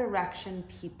resurrection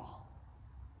people,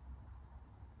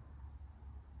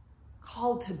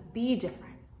 called to be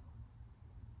different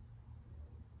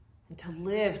and to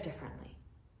live differently,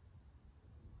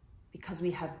 because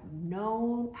we have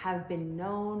been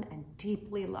known and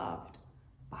deeply loved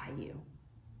by you.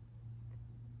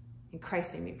 In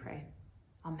Christ's name we pray.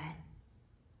 Amen.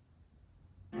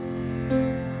 I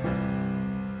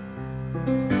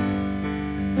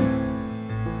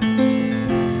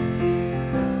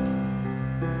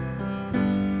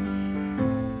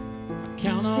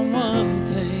count on one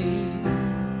thing.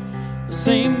 The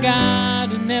same God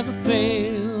who never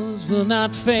fails will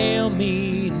not fail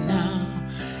me now.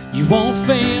 You won't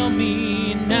fail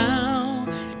me now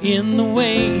in the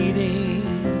waiting.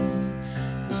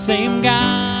 The same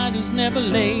God who's never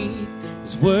late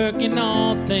is working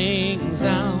all things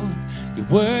out. You're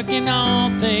working all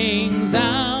things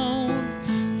out.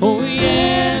 Oh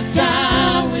yes,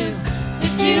 I will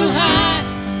lift you high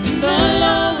in the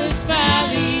lowest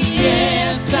valley.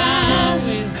 Yes, I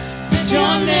will lift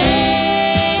your name.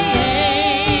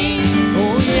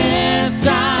 Oh yes,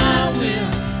 I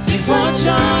will sing for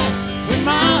joy when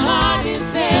my heart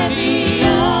is heavy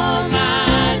all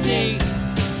my days.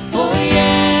 Oh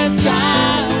yes, I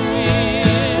will.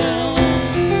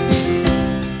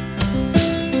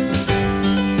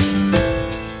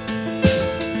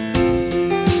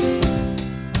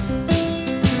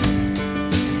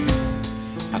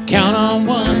 I count on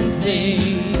one thing.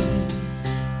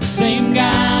 The same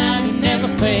God who never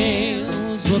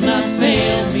fails will not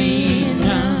fail me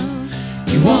now.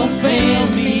 You won't fail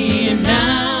me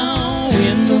now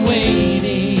in the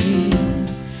waiting.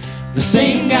 The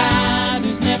same God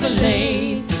who's never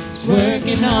late is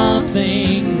working all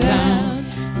things out.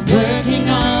 Is working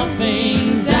all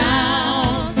things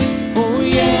out. Oh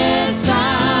yes,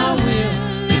 I will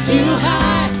lift you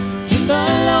high in the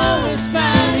lowest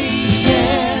valley.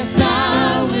 Yes,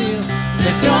 I will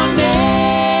bless your name.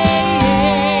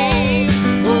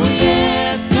 Oh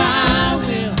yes, I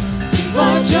will sing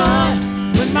for joy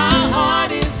when my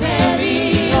heart is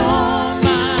heavy all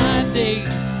my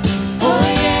days. Oh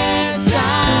yes, I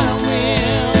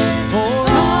will for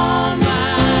all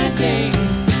my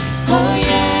days. Oh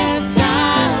yes, I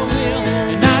will.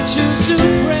 And I choose to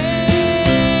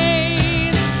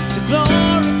praise, to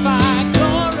glorify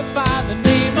the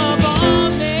name of all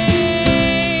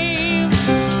names.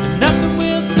 And nothing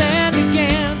will stand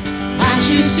against. I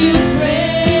choose to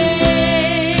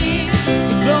praise,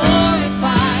 to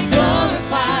glorify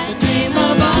the name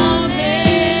of all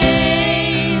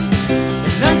names.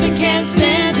 And nothing can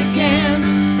stand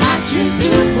against. I choose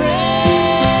to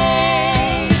praise,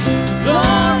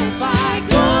 glorify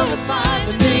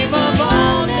the name of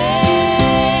all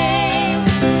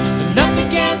names. And nothing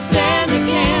can stand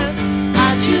against.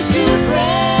 I choose to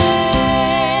praise,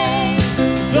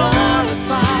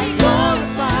 glorify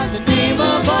the name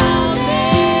of all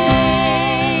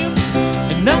names.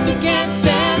 And nothing can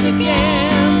stand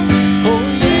against. Oh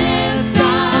yeah.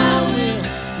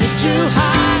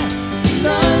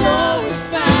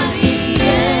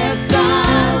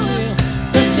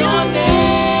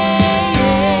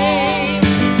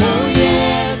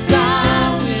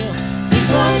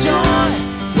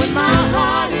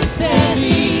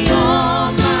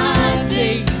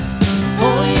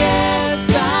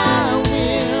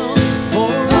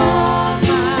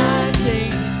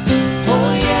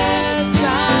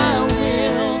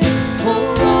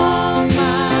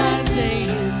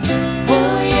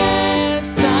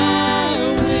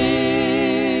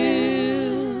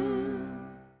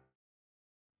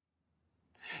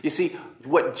 You see,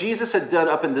 what Jesus had done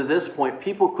up until this point,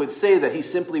 people could say that he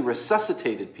simply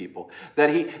resuscitated people,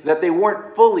 that they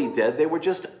weren't fully dead, they were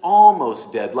just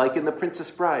almost dead, like in The Princess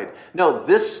Bride. No,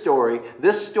 this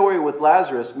story with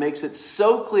Lazarus makes it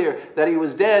so clear that he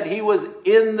was dead. He was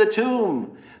in the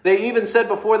tomb. They even said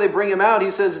before they bring him out,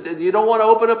 he says, "You don't want to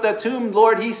open up that tomb,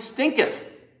 Lord, he stinketh."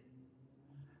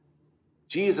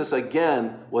 Jesus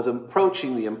again was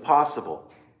approaching the impossible.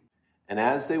 And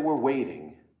as they were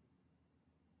waiting,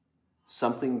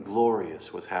 something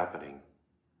glorious was happening.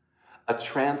 A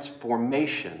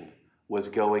transformation was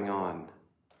going on.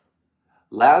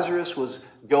 Lazarus was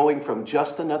going from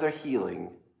just another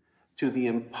healing to the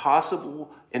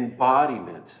impossible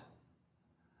embodiment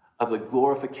of the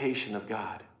glorification of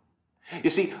God.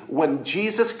 You see, when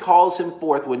Jesus calls him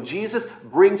forth, when Jesus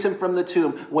brings him from the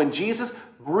tomb, when Jesus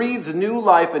breathes new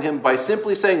life in him by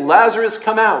simply saying, "Lazarus,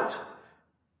 come out,"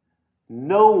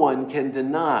 no one can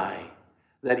deny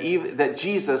that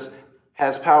Jesus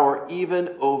has power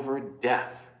even over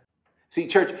death. See,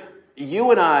 church,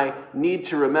 you and I need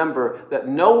to remember that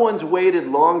no one's waited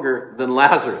longer than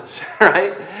Lazarus,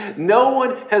 right? No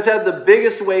one has had the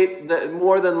biggest wait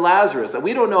more than Lazarus.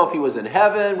 We don't know if he was in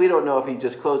heaven. We don't know if he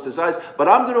just closed his eyes. But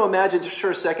I'm going to imagine just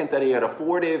for a second that he had a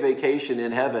 4-day vacation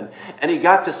in heaven and he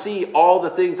got to see all the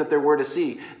things that there were to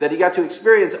see, that he got to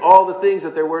experience all the things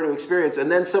that there were to experience. And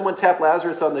then someone tapped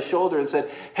Lazarus on the shoulder and said,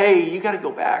 "Hey, you got to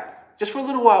go back. Just for a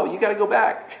little while, you got to go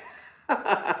back."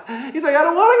 He's like, "I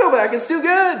don't want to go back. It's too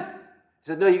good." He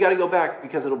said, "No, you got to go back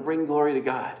because it'll bring glory to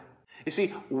God." You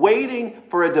see, waiting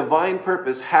for a divine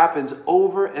purpose happens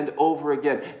over and over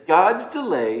again. God's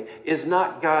delay is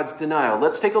not God's denial.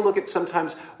 Let's take a look at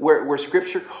sometimes where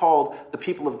Scripture called the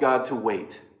people of God to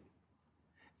wait.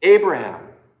 Abraham,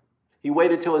 he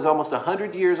waited till he was almost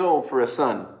 100 years old for a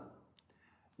son.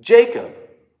 Jacob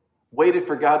waited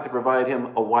for God to provide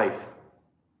him a wife.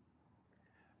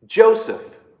 Joseph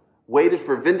waited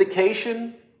for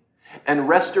vindication and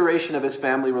restoration of his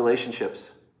family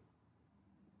relationships.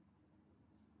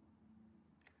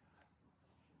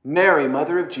 Mary,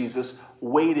 mother of Jesus,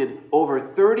 waited over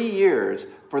 30 years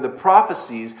for the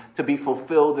prophecies to be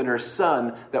fulfilled in her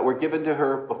son that were given to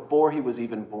her before he was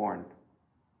even born.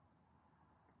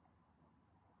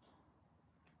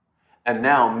 And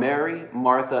now Mary,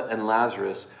 Martha, and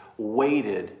Lazarus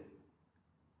waited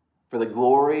for the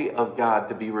glory of God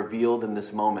to be revealed in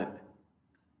this moment.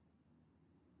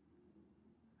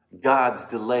 God's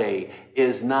delay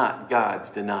is not God's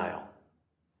denial.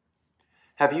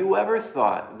 Have you ever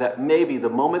thought that maybe the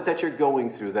moment that you're going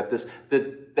through, that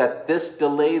this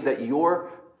delay that you're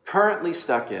currently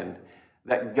stuck in,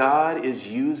 that God is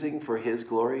using for his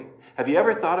glory? Have you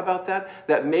ever thought about that?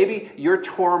 That maybe your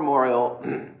turmoil,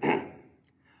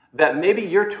 that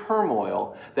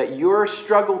your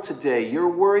struggle today, your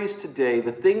worries today,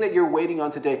 the thing that you're waiting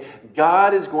on today,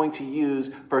 God is going to use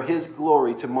for his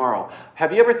glory tomorrow.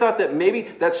 Have you ever thought that maybe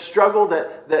that struggle,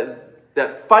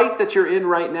 that fight that you're in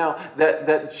right now,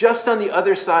 that just on the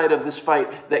other side of this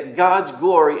fight, that God's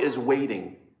glory is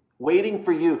waiting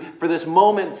for you, for this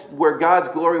moment where God's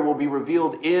glory will be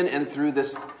revealed in and through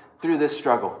this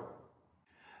struggle?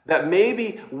 That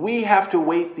maybe we have to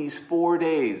wait these 4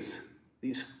 days,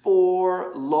 these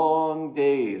 4 long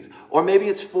days, or maybe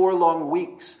it's 4 long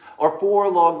weeks, or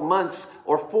 4 long months,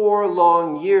 or 4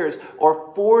 long years,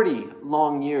 or 40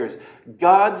 long years.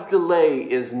 God's delay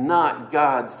is not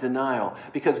God's denial,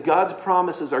 because God's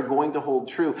promises are going to hold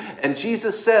true. And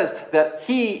Jesus says that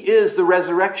he is the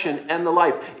resurrection and the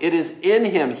life. It is in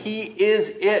him. He is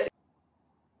it.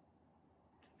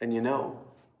 And you know,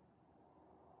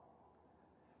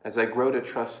 as I grow to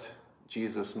trust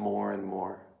Jesus more and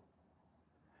more,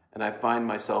 and I find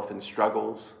myself in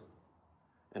struggles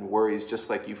and worries just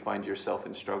like you find yourself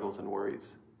in struggles and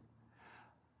worries,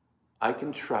 I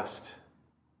can trust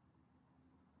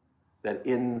that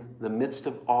in the midst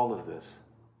of all of this,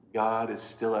 God is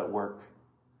still at work,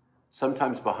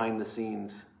 sometimes behind the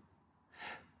scenes.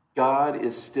 God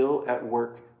is still at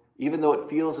work, even though it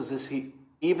feels as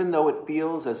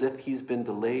if he's been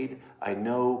delayed. I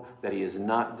know that he is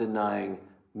not denying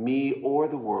me or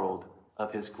the world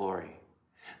of his glory.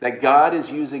 That God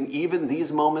is using even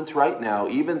these moments right now,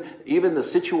 even the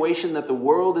situation that the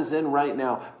world is in right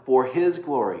now, for his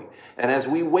glory. And as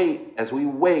we wait,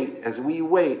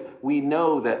 we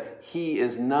know that he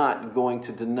is not going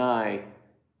to deny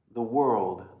the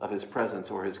world of his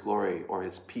presence or his glory or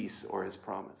his peace or his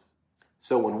promise.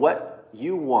 So when what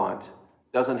you want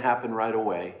doesn't happen right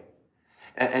away,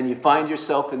 and you find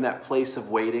yourself in that place of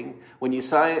waiting, when you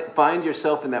find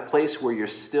yourself in that place where you're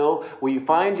still, where you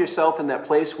find yourself in that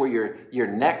place where you're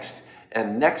next,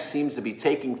 and next seems to be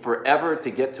taking forever to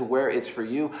get to where it's for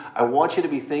you, I want you to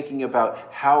be thinking about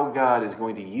how God is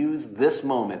going to use this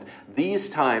moment, these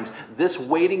times, this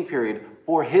waiting period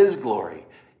for His glory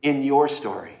in your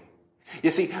story. You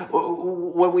see,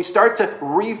 when we start to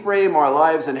reframe our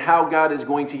lives and how God is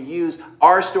going to use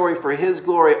our story for His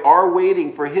glory, our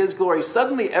waiting for His glory,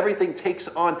 suddenly everything takes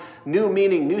on new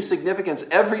meaning, new significance.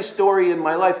 Every story in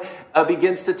my life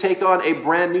begins to take on a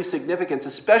brand new significance,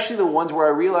 especially the ones where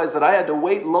I realized that I had to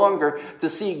wait longer to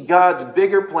see God's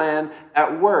bigger plan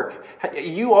at work.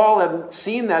 You all have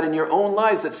seen that in your own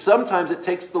lives, that sometimes it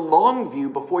takes the long view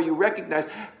before you recognize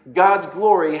God's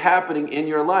glory happening in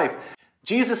your life.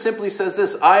 Jesus simply says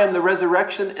this, I am the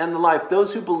resurrection and the life.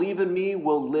 Those who believe in me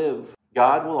will live.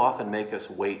 God will often make us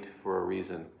wait for a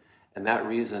reason. And that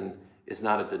reason is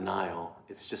not a denial.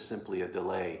 It's just simply a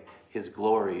delay. His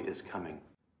glory is coming.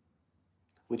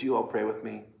 Would you all pray with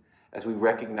me as we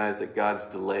recognize that God's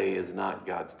delay is not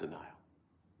God's denial?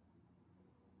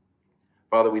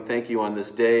 Father, we thank you on this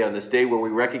day where we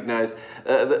recognize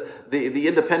the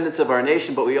independence of our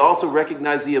nation, but we also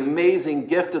recognize the amazing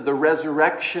gift of the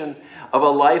resurrection of a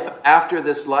life after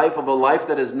this life, of a life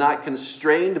that is not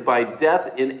constrained by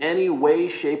death in any way,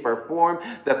 shape, or form,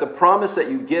 that the promise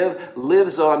that you give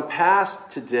lives on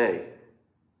past today,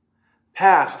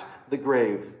 past the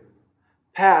grave,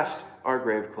 past our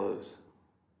grave clothes.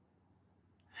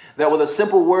 That with a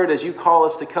simple word, as you call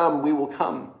us to come, we will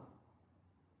come.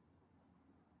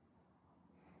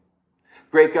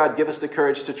 Great God, give us the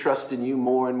courage to trust in you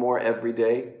more and more every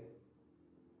day.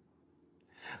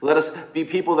 Let us be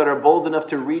people that are bold enough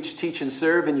to reach, teach, and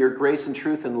serve in your grace and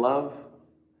truth and love.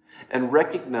 And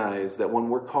recognize that when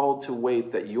we're called to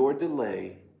wait, that your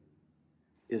delay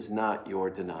is not your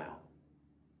denial.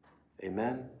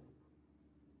 Amen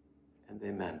and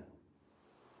amen.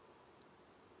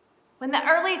 When the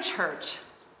early church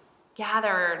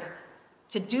gathered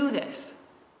to do this,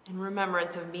 in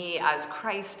remembrance of me, as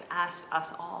Christ asked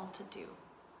us all to do,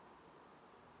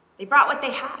 they brought what they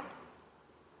had.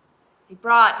 They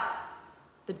brought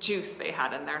the juice they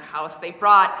had in their house. They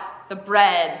brought the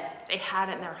bread they had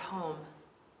in their home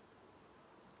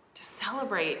to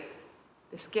celebrate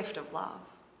this gift of love.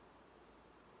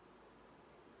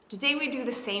 Today we do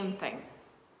the same thing.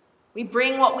 We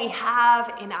bring what we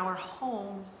have in our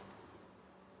homes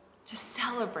to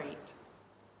celebrate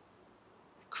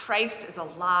Christ is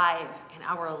alive in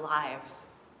our lives,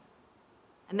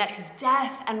 and that his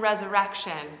death and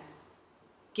resurrection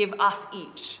give us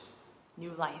each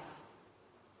new life.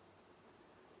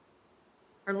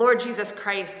 Our Lord Jesus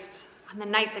Christ, on the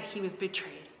night that he was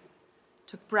betrayed,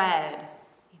 took bread,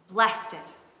 he blessed it,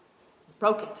 and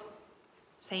broke it,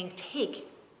 saying,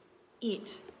 "Take,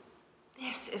 eat.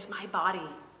 This is my body,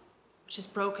 which is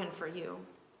broken for you."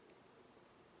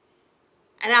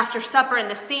 And after supper, in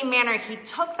the same manner, he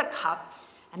took the cup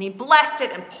and he blessed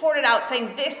it and poured it out,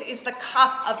 saying, "This is the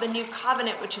cup of the new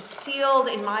covenant, which is sealed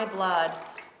in my blood.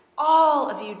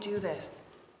 All of you do this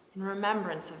in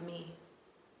remembrance of me.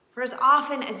 For as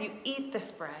often as you eat this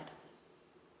bread,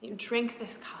 you drink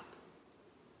this cup,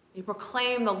 you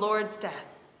proclaim the Lord's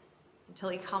death until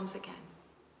he comes again."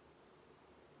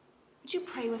 Would you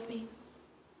pray with me?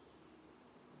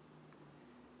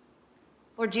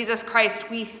 Lord Jesus Christ,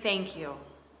 we thank you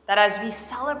that as we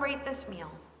celebrate this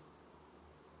meal,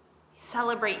 we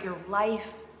celebrate your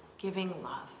life-giving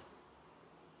love,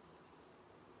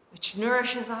 which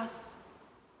nourishes us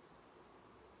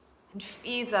and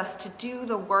feeds us to do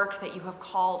the work that you have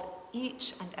called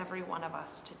each and every one of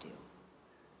us to do.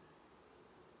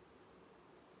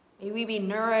 May we be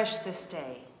nourished this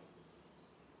day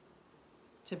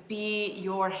to be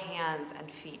your hands and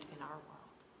feet in our world.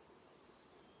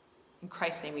 In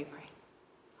Christ's name we pray.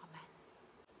 Amen.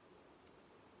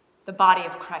 The body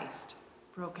of Christ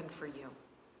broken for you,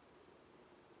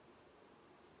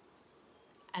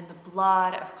 and the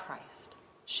blood of Christ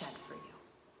shed for you,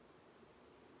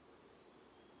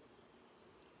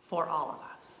 for all of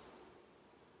us.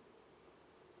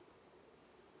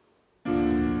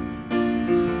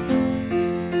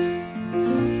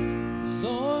 The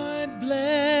Lord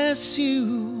bless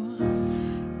you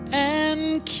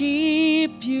and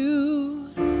keep you,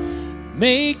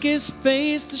 make his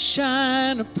face to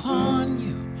shine upon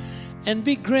you and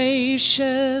be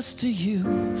gracious to you.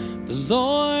 The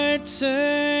Lord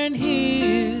turn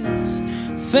his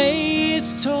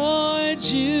face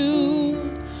towards you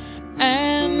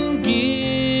and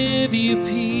give you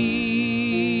peace.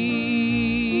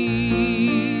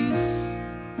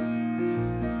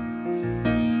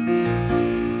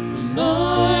 The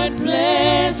Lord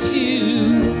bless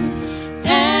you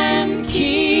and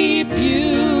keep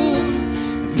you,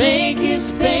 make make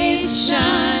his face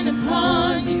shine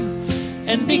upon you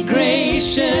and be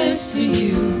gracious to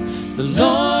you. The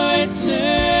Lord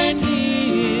turn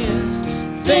his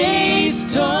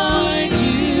face toward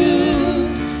you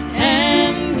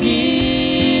and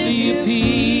give you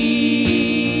peace.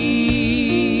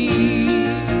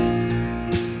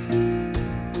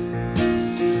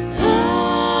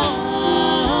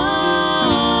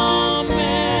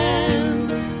 Amen. Amen.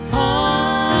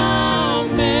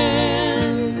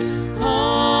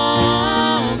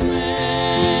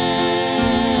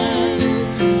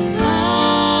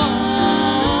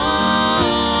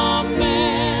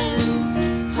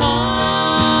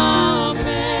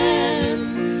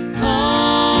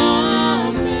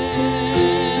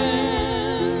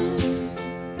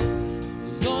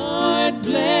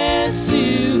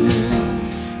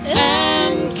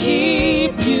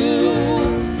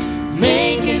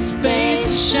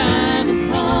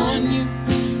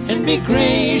 Be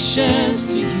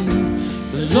gracious to you.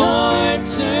 The Lord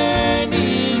turn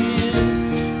his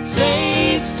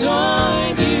face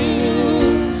toward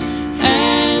you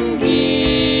and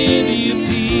give you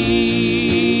peace.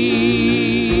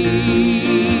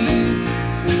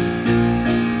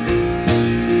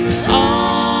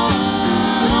 Amen.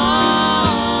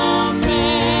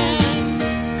 Amen.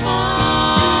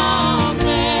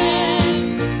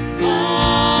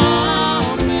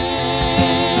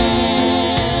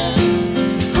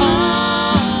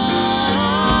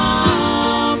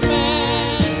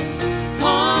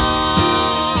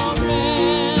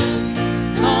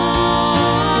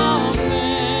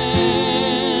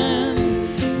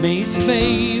 May his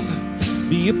favor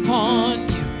be upon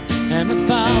you and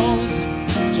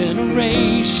 1,000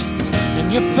 generations,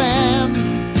 and your family,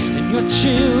 and your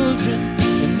children,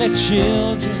 and their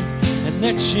children, and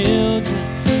their children.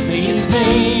 May his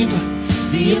favor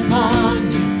be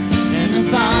upon you and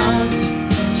 1,000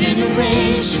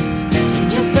 generations,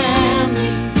 and your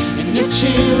family, and your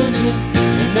children,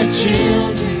 and their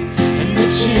children, and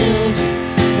their children.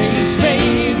 May his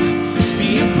favor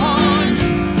be upon you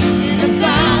and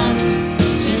 1,000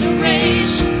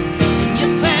 generations, and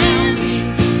your family,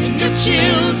 and your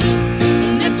children,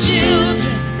 and their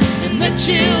children, and their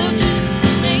children.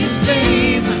 May his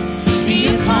favor be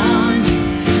upon you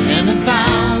and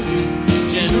 1,000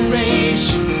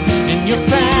 generations, and your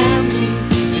family,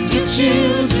 and your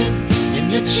children, and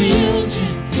your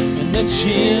children, and their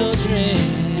children.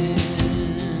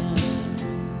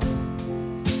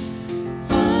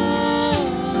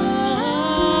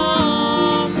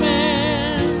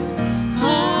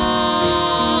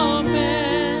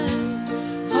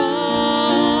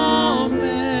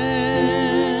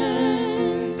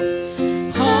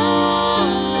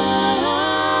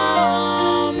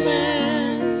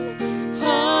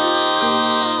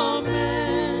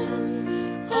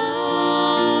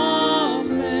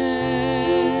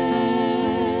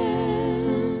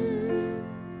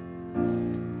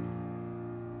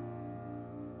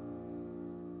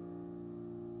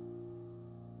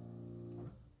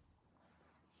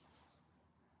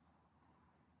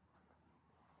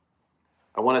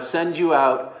 I want to send you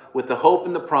out with the hope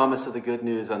and the promise of the good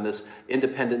news on this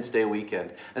Independence Day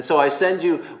weekend. And so I send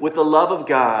you with the love of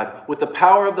God, with the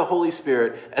power of the Holy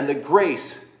Spirit, and the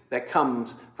grace that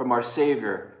comes from our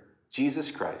Savior, Jesus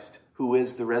Christ, who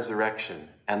is the resurrection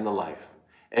and the life.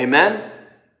 Amen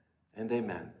and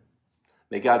amen.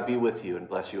 May God be with you and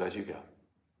bless you as you go.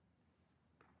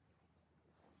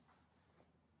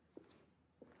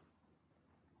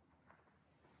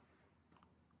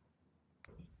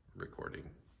 Recording.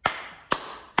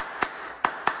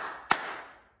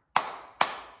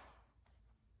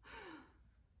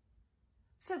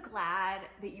 So glad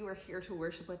that you are here to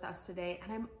worship with us today,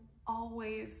 and I'm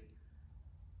always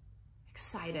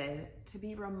excited to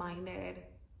be reminded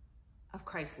of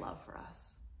Christ's love for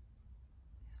us.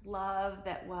 His love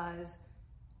that was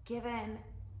given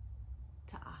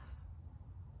to us.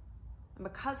 And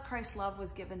because Christ's love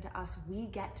was given to us, we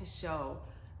get to show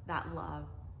that love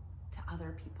to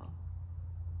other people.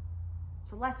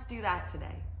 So let's do that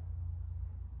today.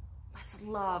 Let's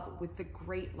love with the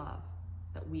great love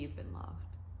that we've been loved.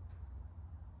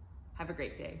 Have a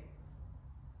great day.